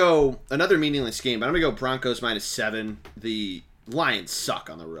 I'm gonna go another meaningless game, but I'm gonna go Broncos -7. The Lions suck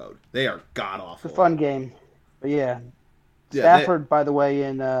on the road. They are god awful. It's a fun game, but yeah. Stafford, by the way,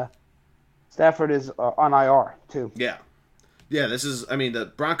 Stafford is on IR too. Yeah. This is. I mean, the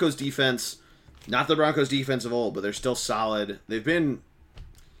Broncos defense, not the Broncos defense of old, but they're still solid. They've been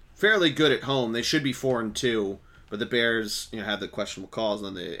fairly good at home. They should be 4-2, but the Bears, had the questionable calls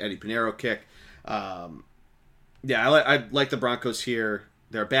on the Eddie Pinheiro kick. I like the Broncos here.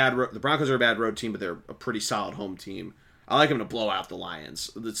 They're the Broncos are a bad road team, but they're a pretty solid home team. I like them to blow out the Lions.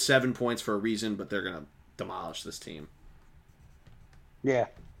 It's 7 points for a reason, but they're going to demolish this team. Yeah.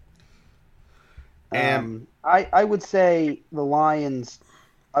 I would say the Lions,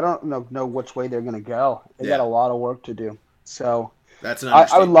 I don't know which way they're going to go. They got a lot of work to do. So that's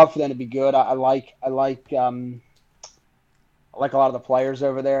I would love for them to be good. I like a lot of the players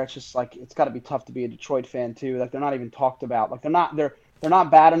over there. It's just like it's got to be tough to be a Detroit fan too. Like they're not even talked about. Like they're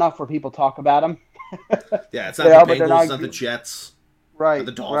not bad enough where people talk about them. Yeah, it's not the Bengals, not the Jets, right? Not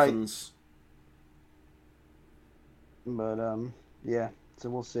the Dolphins. Right. But yeah. So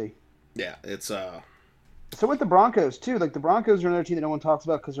we'll see. Yeah, it's So with the Broncos too, like the Broncos are another team that no one talks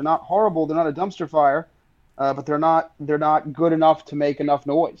about because they're not horrible. They're not a dumpster fire, but they're not good enough to make enough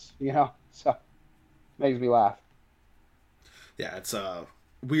noise. So makes me laugh. Yeah, it's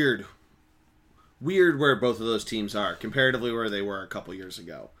weird where both of those teams are comparatively where they were a couple years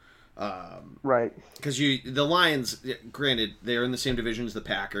ago. Right. Because the Lions, granted, they're in the same division as the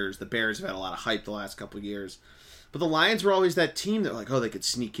Packers. The Bears have had a lot of hype the last couple of years. But the Lions were always that team that they could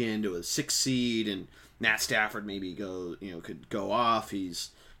sneak into a 6 seed, and Matt Stafford maybe could go off.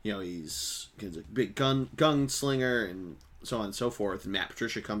 He's a big gunslinger and so on and so forth. And Matt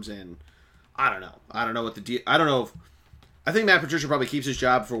Patricia comes in. I don't know what the deal. I don't know. I think Matt Patricia probably keeps his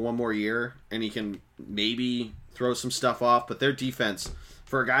job for one more year, and he can maybe throw some stuff off. But their defense,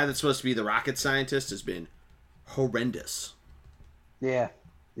 for a guy that's supposed to be the rocket scientist, has been horrendous. Yeah.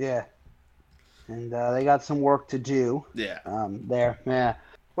 And they got some work to do. Yeah. There. Yeah.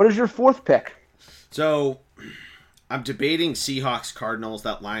 What is your fourth pick? So, I'm debating Seahawks Cardinals.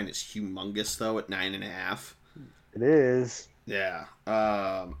 That line is humongous though at 9.5. It is. Yeah.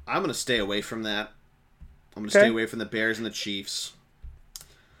 I'm gonna stay away from that. I'm gonna stay away from the Bears and the Chiefs.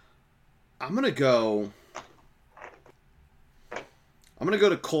 I'm gonna go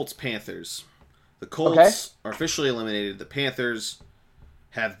to Colts Panthers. The Colts are officially eliminated. The Panthers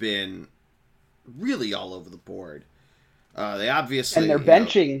have been really all over the board. They obviously... And they're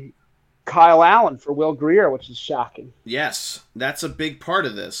benching Kyle Allen for Will Grier, which is shocking. Yes, that's a big part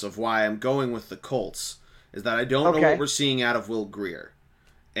of this, of why I'm going with the Colts, is that I don't know what we're seeing out of Will Grier.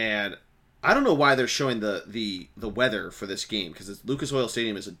 And I don't know why they're showing the weather for this game, because Lucas Oil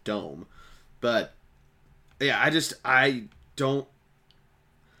Stadium is a dome. But, yeah, I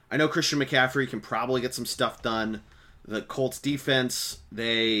know Christian McCaffrey can probably get some stuff done. The Colts defense,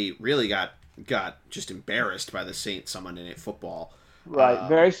 they really got just embarrassed by the Saints on Monday Night Football. Right,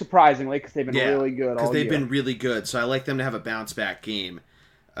 very surprisingly, because they've been really good all year. Because they've been really good, so I like them to have a bounce-back game.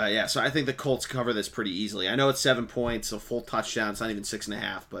 So I think the Colts cover this pretty easily. I know it's 7 points, a full touchdown. It's not even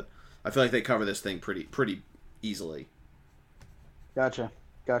 6.5, but I feel like they cover this thing pretty easily. Gotcha.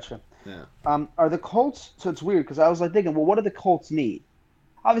 Yeah. Are the Colts? So it's weird because I was like thinking, well, what do the Colts need?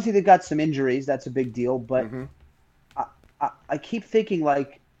 Obviously, they've got some injuries. That's a big deal. But Mm-hmm. I keep thinking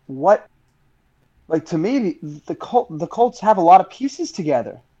like, what? Like to me, the Colts have a lot of pieces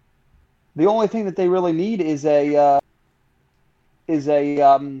together. The only thing that they really need is a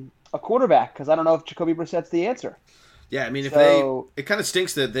quarterback because I don't know if Jacoby Brissett's the answer. Yeah, I mean, if they, So it kind of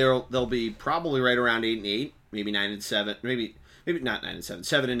stinks that they'll be probably right around 8-8, maybe 9-7, maybe not 9-7,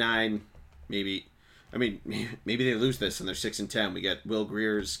 7-9, maybe. I mean, maybe they lose this and they're 6-10. We get Will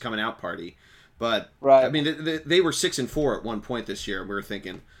Greer's coming out party, but I right, mean, they were 6-4 at one point this year. We were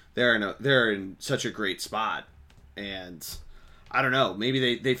thinking they're in such a great spot, and I don't know.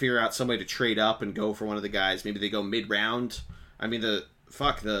 Maybe they figure out some way to trade up and go for one of the guys. Maybe they go mid round. I mean, the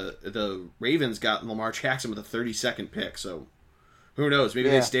Ravens got Lamar Jackson with a 32nd pick, so who knows? Maybe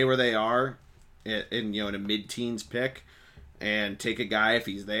they stay where they are in a mid-teens pick and take a guy if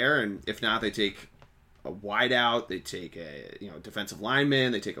he's there, and if not, they take a wideout, they take a defensive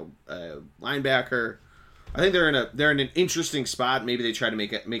lineman, they take a linebacker. I think they're in an interesting spot. Maybe they try to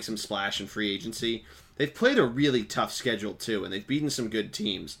make some splash in free agency. They've played a really tough schedule too, and they've beaten some good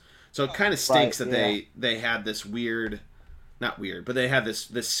teams. So it kind of stinks that they had this weird. Not weird, but they had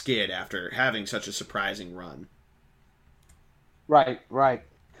this skid after having such a surprising run. right, right.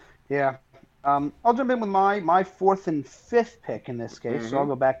 Yeah. I'll jump in with my fourth and fifth pick in this case. So I'll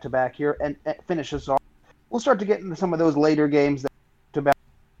go back to back here and finish this off. We'll start to get into some of those later games that about.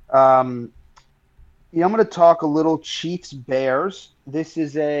 I'm going to talk a little Chiefs Bears.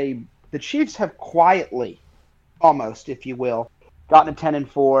 The Chiefs have quietly, almost, if you will, gotten to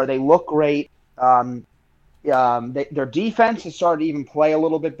 10-4. They look great. Their defense has started to even play a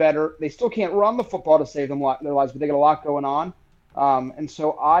little bit better. They still can't run the football to save their lives, but they got a lot going on. And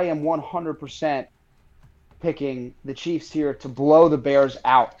so I am 100% picking the Chiefs here to blow the Bears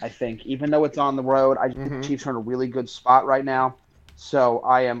out, I think. Even though it's on the road, I think the Chiefs are in a really good spot right now. So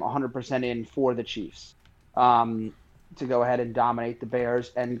I am 100% in for the Chiefs to go ahead and dominate the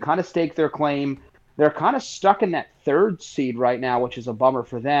Bears and kind of stake their claim. They're kind of stuck in that third seed right now, which is a bummer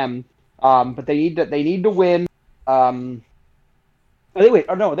for them. But they need to win. Are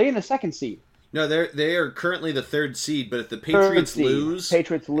they in the second seed? No, they are currently the third seed, but if the Patriots lose, and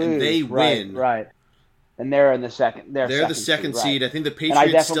they win, right, and they're in the second. They're the second seed. Right. I think the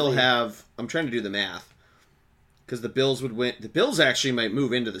Patriots still have. I'm trying to do the math because the Bills would win. The Bills actually might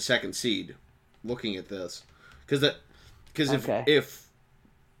move into the second seed. Looking at this, because if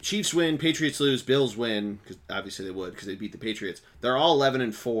Chiefs win, Patriots lose, Bills win, because obviously they would because they beat the Patriots. They're all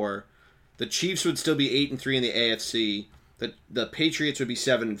 11-4. The Chiefs would still be 8-3 in the AFC. The Patriots would be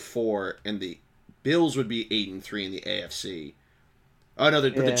 7-4, and the Bills would be 8-3 in the AFC. Oh no,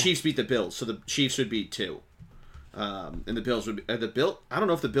 but the Chiefs beat the Bills, so the Chiefs would be 2, and the Bills would be I don't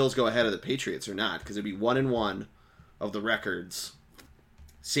know if the Bills go ahead of the Patriots or not because it'd be 1-1 of the records,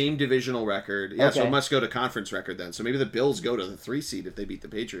 same divisional record. Yeah, so it must go to conference record then. So maybe the Bills go to the 3 seed if they beat the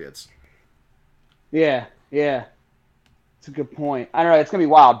Patriots. Yeah. It's a good point. I don't know. It's gonna be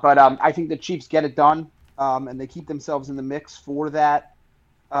wild, but I think the Chiefs get it done. And they keep themselves in the mix for that,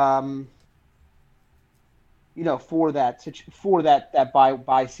 for that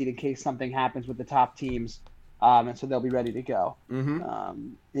bye seed in case something happens with the top teams, and so they'll be ready to go.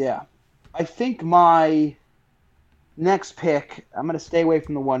 Yeah, I think my next pick. I'm gonna stay away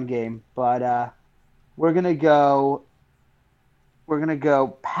from the one game, but we're gonna go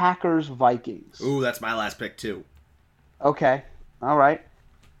Packers Vikings. Ooh, that's my last pick too. Okay, all right.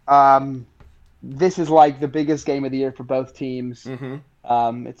 This is like the biggest game of the year for both teams.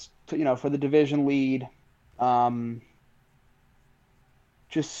 It's for the division lead.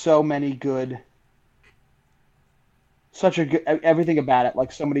 Just so many good, everything about it.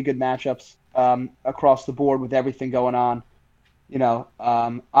 Like so many good matchups across the board with everything going on.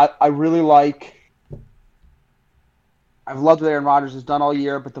 I really like. I've loved what Aaron Rodgers has done all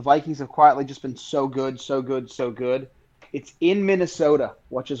year, but the Vikings have quietly just been so good, so good, so good. It's in Minnesota,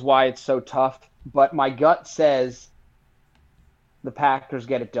 which is why it's so tough. But my gut says the Packers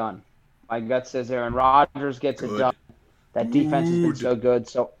get it done. My gut says Aaron Rodgers gets it done. That defense has been so good.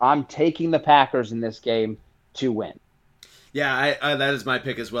 So I'm taking the Packers in this game to win. Yeah, I that is my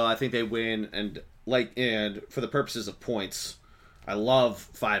pick as well. I think they win, and for the purposes of points, I love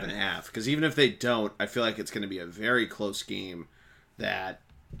 5.5 because even if they don't, I feel like it's going to be a very close game. That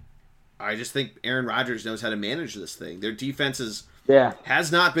I just think Aaron Rodgers knows how to manage this thing. Their defense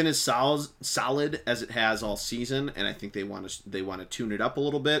has not been as solid as it has all season, and I think they want to tune it up a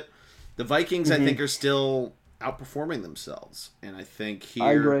little bit. The Vikings, I think, are still outperforming themselves, and I think here,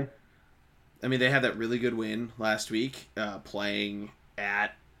 I agree. I mean, they had that really good win last week, playing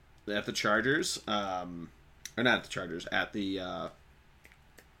at at the Chargers, or not at the Chargers, at the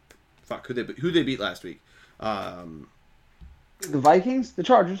who they beat last week. The Vikings, the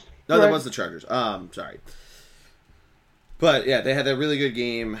Chargers. No, that was the Chargers. Sorry. But yeah, they had a really good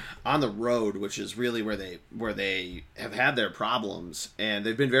game on the road, which is really where they have had their problems, and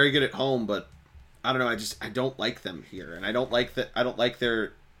they've been very good at home. But I don't know. I don't like them here, and I don't like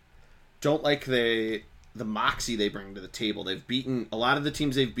the moxie they bring to the table. They've beaten a lot of the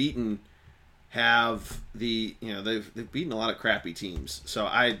teams they've beaten. They've beaten a lot of crappy teams. So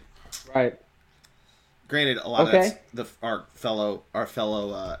right. Granted, a lot of that's our fellow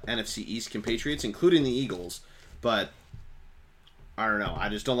NFC East compatriots, including the Eagles, but. I don't know. I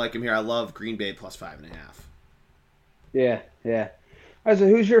just don't like him here. I love Green Bay plus 5.5. Yeah. All right, so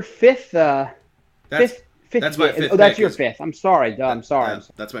who's your fifth? That's my fifth. Oh, that's your fifth. I'm sorry. I'm sorry.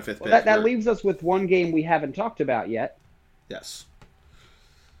 That's my fifth. Well, that leaves us with one game we haven't talked about yet. Yes.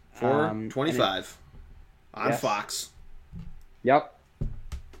 4:25 on Fox. Yep.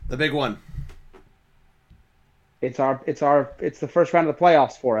 The big one. It's the first round of the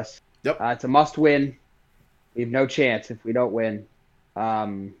playoffs for us. Yep. It's a must win. We have no chance if we don't win.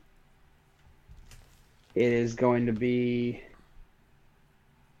 It is going to be.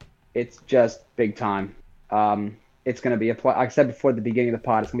 It's just big time. It's going to be like I said before the beginning of the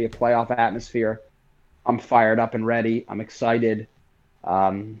pod, it's going to be a playoff atmosphere. I'm fired up and ready. I'm excited.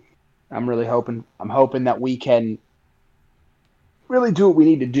 I'm hoping that we can really do what we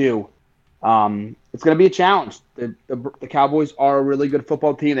need to do. It's going to be a challenge. The Cowboys are a really good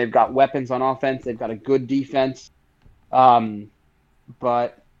football team. They've got weapons on offense. They've got a good defense.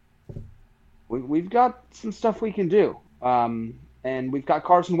 But we've got some stuff we can do. And we've got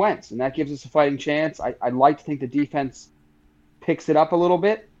Carson Wentz, and that gives us a fighting chance. I'd like to think the defense picks it up a little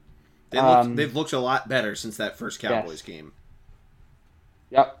bit. They've looked a lot better since that first Cowboys game.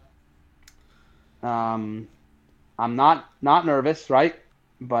 Yep. I'm not nervous, right?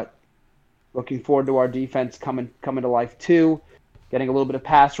 But looking forward to our defense coming to life too. Getting a little bit of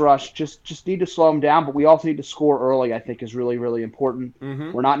pass rush. Just need to slow them down, but we also need to score early, I think, is really, really important.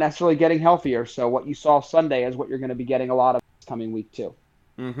 Mm-hmm. We're not necessarily getting healthier, so what you saw Sunday is what you're going to be getting a lot of this coming week too.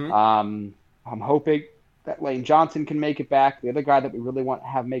 Mm-hmm. I'm hoping that Lane Johnson can make it back. The other guy that we really want to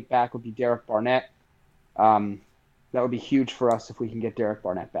have make back would be Derek Barnett. That would be huge for us if we can get Derek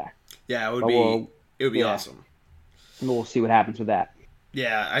Barnett back. Yeah, it would be awesome. And we'll see what happens with that.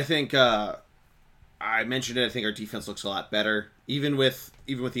 Yeah, I think I mentioned it. I think our defense looks a lot better, even with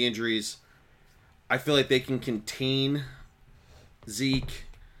the injuries. I feel like they can contain Zeke.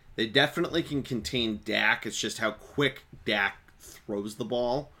 They definitely can contain Dak. It's just how quick Dak throws the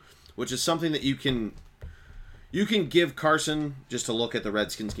ball, which is something that you can give Carson, just to look at the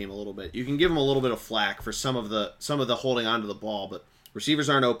Redskins game a little bit. You can give him a little bit of flack for some of the holding onto the ball, but receivers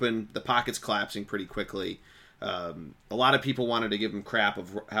aren't open. The pocket's collapsing pretty quickly. A lot of people wanted to give him crap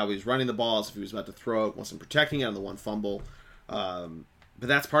of how he was running the ball, as if he was about to throw it, wasn't protecting it on the one fumble. But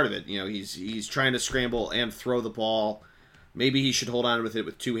that's part of it. You know, he's trying to scramble and throw the ball. Maybe he should hold on with it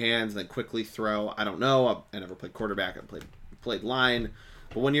with two hands and then quickly throw. I don't know. I never played quarterback. I played line.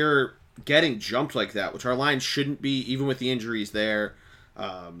 But when you're getting jumped like that, which our line shouldn't be, even with the injuries there,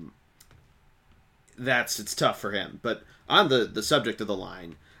 it's tough for him. But on the subject of the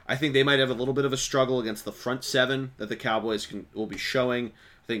line, I think they might have a little bit of a struggle against the front seven that the Cowboys will be showing.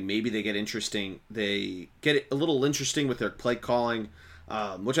 I think maybe they get interesting. They get a little interesting with their play calling,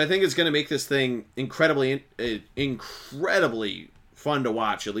 which I think is going to make this thing incredibly fun to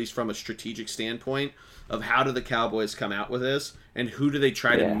watch, at least from a strategic standpoint of how do the Cowboys come out with this and who do they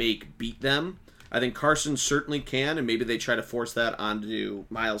try to make beat them. I think Carson certainly can, and maybe they try to force that onto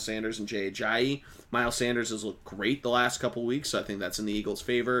Miles Sanders and Jay Ajayi. Miles Sanders has looked great the last couple weeks, so I think that's in the Eagles'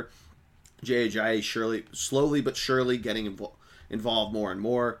 favor. Jay Ajayi slowly but surely getting involved more and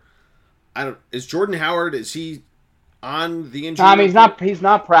more. Is Jordan Howard, is he on the injury? He's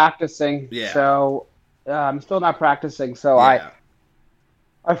not practicing. Yeah. So I'm still not practicing. So yeah.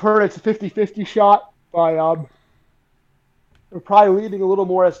 I've heard it's a 50-50 shot, but we're probably leaning a little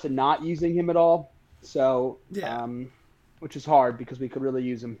more as to not using him at all. So which is hard because we could really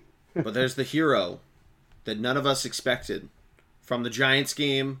use him. But there's the hero that none of us expected from the Giants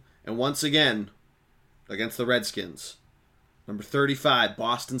game, and once again against the Redskins. Number 35,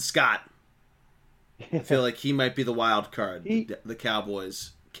 Boston Scott. I feel like he might be the wild card the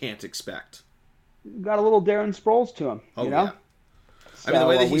Cowboys can't expect. Got a little Darren Sproles to him, you know? Yeah. So, I mean, the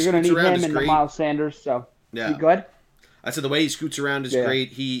way that he scoots around is great. We're going to need him and Miles Sanders, so yeah. Good? I said the way he scoots around is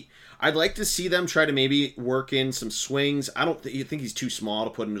great. I'd like to see them try to maybe work in some swings. I don't think he's too small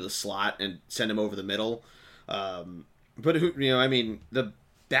to put him to the slot and send him over the middle. But the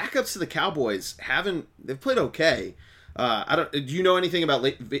backups to the Cowboys they've played okay. Do you know anything about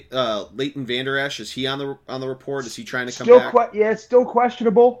Leighton Vander Esch? Is he on the report? Is he trying to come back? Still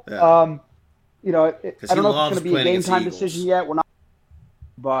questionable. Yeah. I don't know if it's going to be a game time Eagles. decision yet. We're not,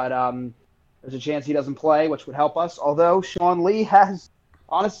 but there's a chance he doesn't play, which would help us. Although Sean Lee has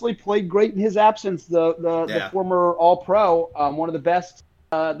honestly played great in his absence. The former All-Pro, one of the best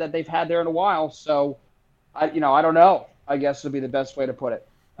that they've had there in a while. So, I don't know. I guess would be the best way to put it.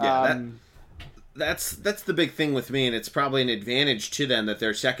 Yeah, that's the big thing with me, and it's probably an advantage to them that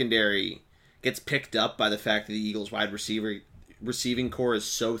their secondary gets picked up by the fact that the Eagles' wide receiving core is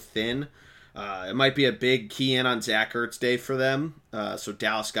so thin. It might be a big key in on Zach Ertz day for them. So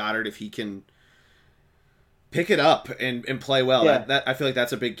Dallas Goedert, if he can pick it up and play well, that I feel like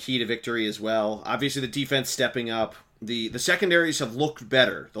that's a big key to victory as well. Obviously, the defense stepping up. The secondaries have looked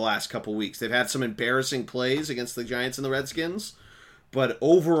better the last couple weeks. They've had some embarrassing plays against the Giants and the Redskins, but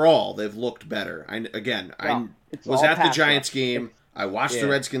overall, they've looked better. I was at the Giants game. I watched the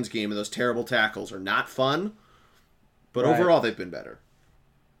Redskins game, and those terrible tackles are not fun, but overall, they've been better.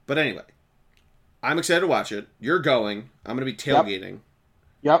 But anyway, I'm excited to watch it. You're going. I'm going to be tailgating.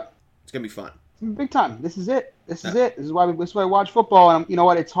 Yep. It's going to be fun. Big time. This is it. This is why I watch football. And you know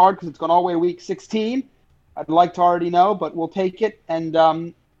what? It's hard because it's gone all the way to week 16. I'd like to already know, but we'll take it. And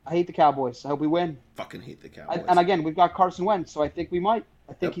I hate the Cowboys. I hope we win. Fucking hate the Cowboys. And again, we've got Carson Wentz, so I think we might.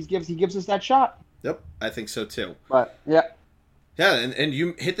 I think he gives us that shot. Yep, I think so too. But yeah, and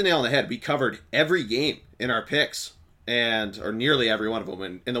you hit the nail on the head. We covered every game in our picks, or nearly every one of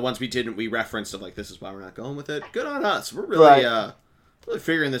them. And the ones we didn't, we referenced of like, this is why we're not going with it. Good on us. We're really really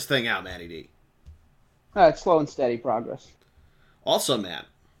figuring this thing out, Matty D. It's slow and steady progress. Also, Matt,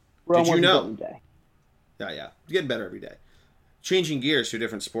 did you know? Day. Yeah, getting better every day. Changing gears to a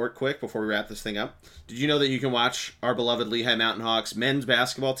different sport quick before we wrap this thing up. Did you know that you can watch our beloved Lehigh Mountain Hawks men's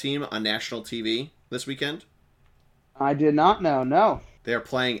basketball team on national TV this weekend? I did not know, no. They are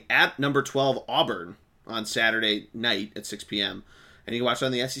playing at number 12 Auburn on Saturday night at 6 p.m. And you can watch it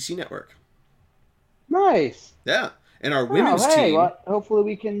on the SEC Network. Nice. Yeah. And our women's team... Well, hopefully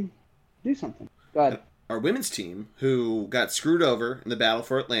we can do something. Go ahead. Our women's team, who got screwed over in the battle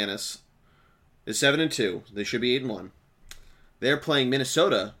for Atlantis, is 7-2. They should be 8-1. They're playing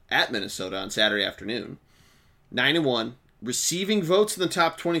Minnesota at Minnesota on Saturday afternoon. 9-1. Receiving votes in the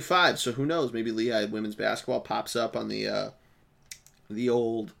top 25. So who knows? Maybe Lehigh women's basketball pops up on the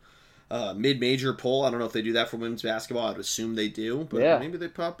old mid-major poll. I don't know if they do that for women's basketball. I'd assume they do. But maybe they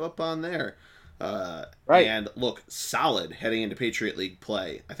pop up on there. Right. And look solid heading into Patriot League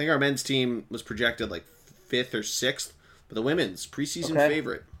play. I think our men's team was projected like 5th or 6th. But the women's preseason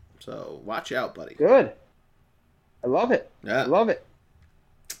favorite. So watch out, buddy. Good. I love it. Yeah. I love it.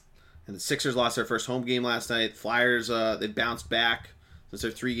 And the Sixers lost their first home game last night. Flyers, they bounced back since their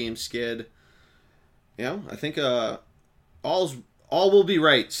 3-game skid. I think all will be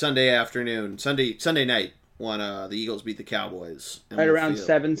right Sunday afternoon, Sunday night when the Eagles beat the Cowboys. Right around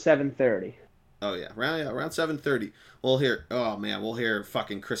 7:30. Oh yeah, around 7:30. We'll hear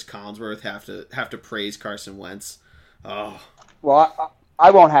fucking Chris Collinsworth have to praise Carson Wentz. Oh. Well, I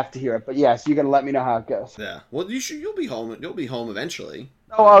won't have to hear it, but yes, you're gonna let me know how it goes. Yeah. Well, you'll be home. You'll be home eventually.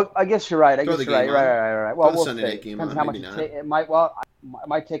 Oh, I guess you're right. Right. Well, we'll Sunday night game on. Maybe not. It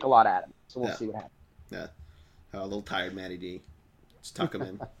might take a lot out of it, so we'll see what happens. Yeah. A little tired, Matty D. Just tuck him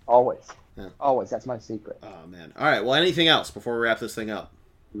in. Always. Yeah. Always. That's my secret. Oh man. All right. Well, anything else before we wrap this thing up?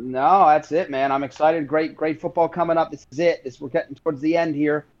 No, that's it, man. I'm excited. Great football coming up. This is it. We're getting towards the end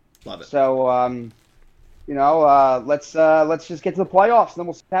here. Love it. So, let's just get to the playoffs, and then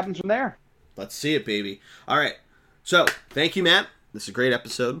we'll see what happens from there. Let's see it, baby. All right. So, thank you, Matt. This is a great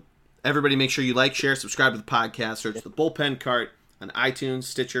episode. Everybody make sure you like, share, subscribe to the podcast. Search The Bullpen Cart on iTunes,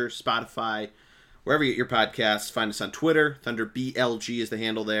 Stitcher, Spotify, wherever you get your podcasts. Find us on Twitter. ThunderBLG is the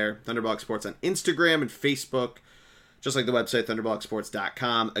handle there. Thunderblog Sports on Instagram and Facebook. Just like the website,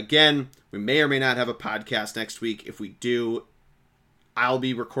 thunderblogsports.com. Again, we may or may not have a podcast next week. If we do, I'll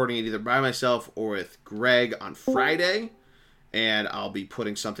be recording it either by myself or with Greg on Friday. And I'll be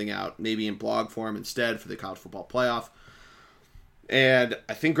putting something out maybe in blog form instead for the college football playoff. And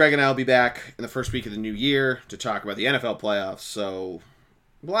I think Greg and I will be back in the first week of the new year to talk about the NFL playoffs. So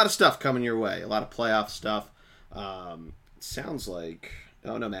a lot of stuff coming your way. A lot of playoff stuff. Sounds like...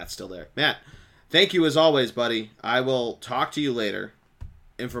 Oh, no, Matt's still there. Matt, thank you as always, buddy. I will talk to you later.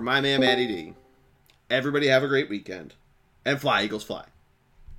 And for my man, Matty D, everybody have a great weekend. And fly, Eagles, fly.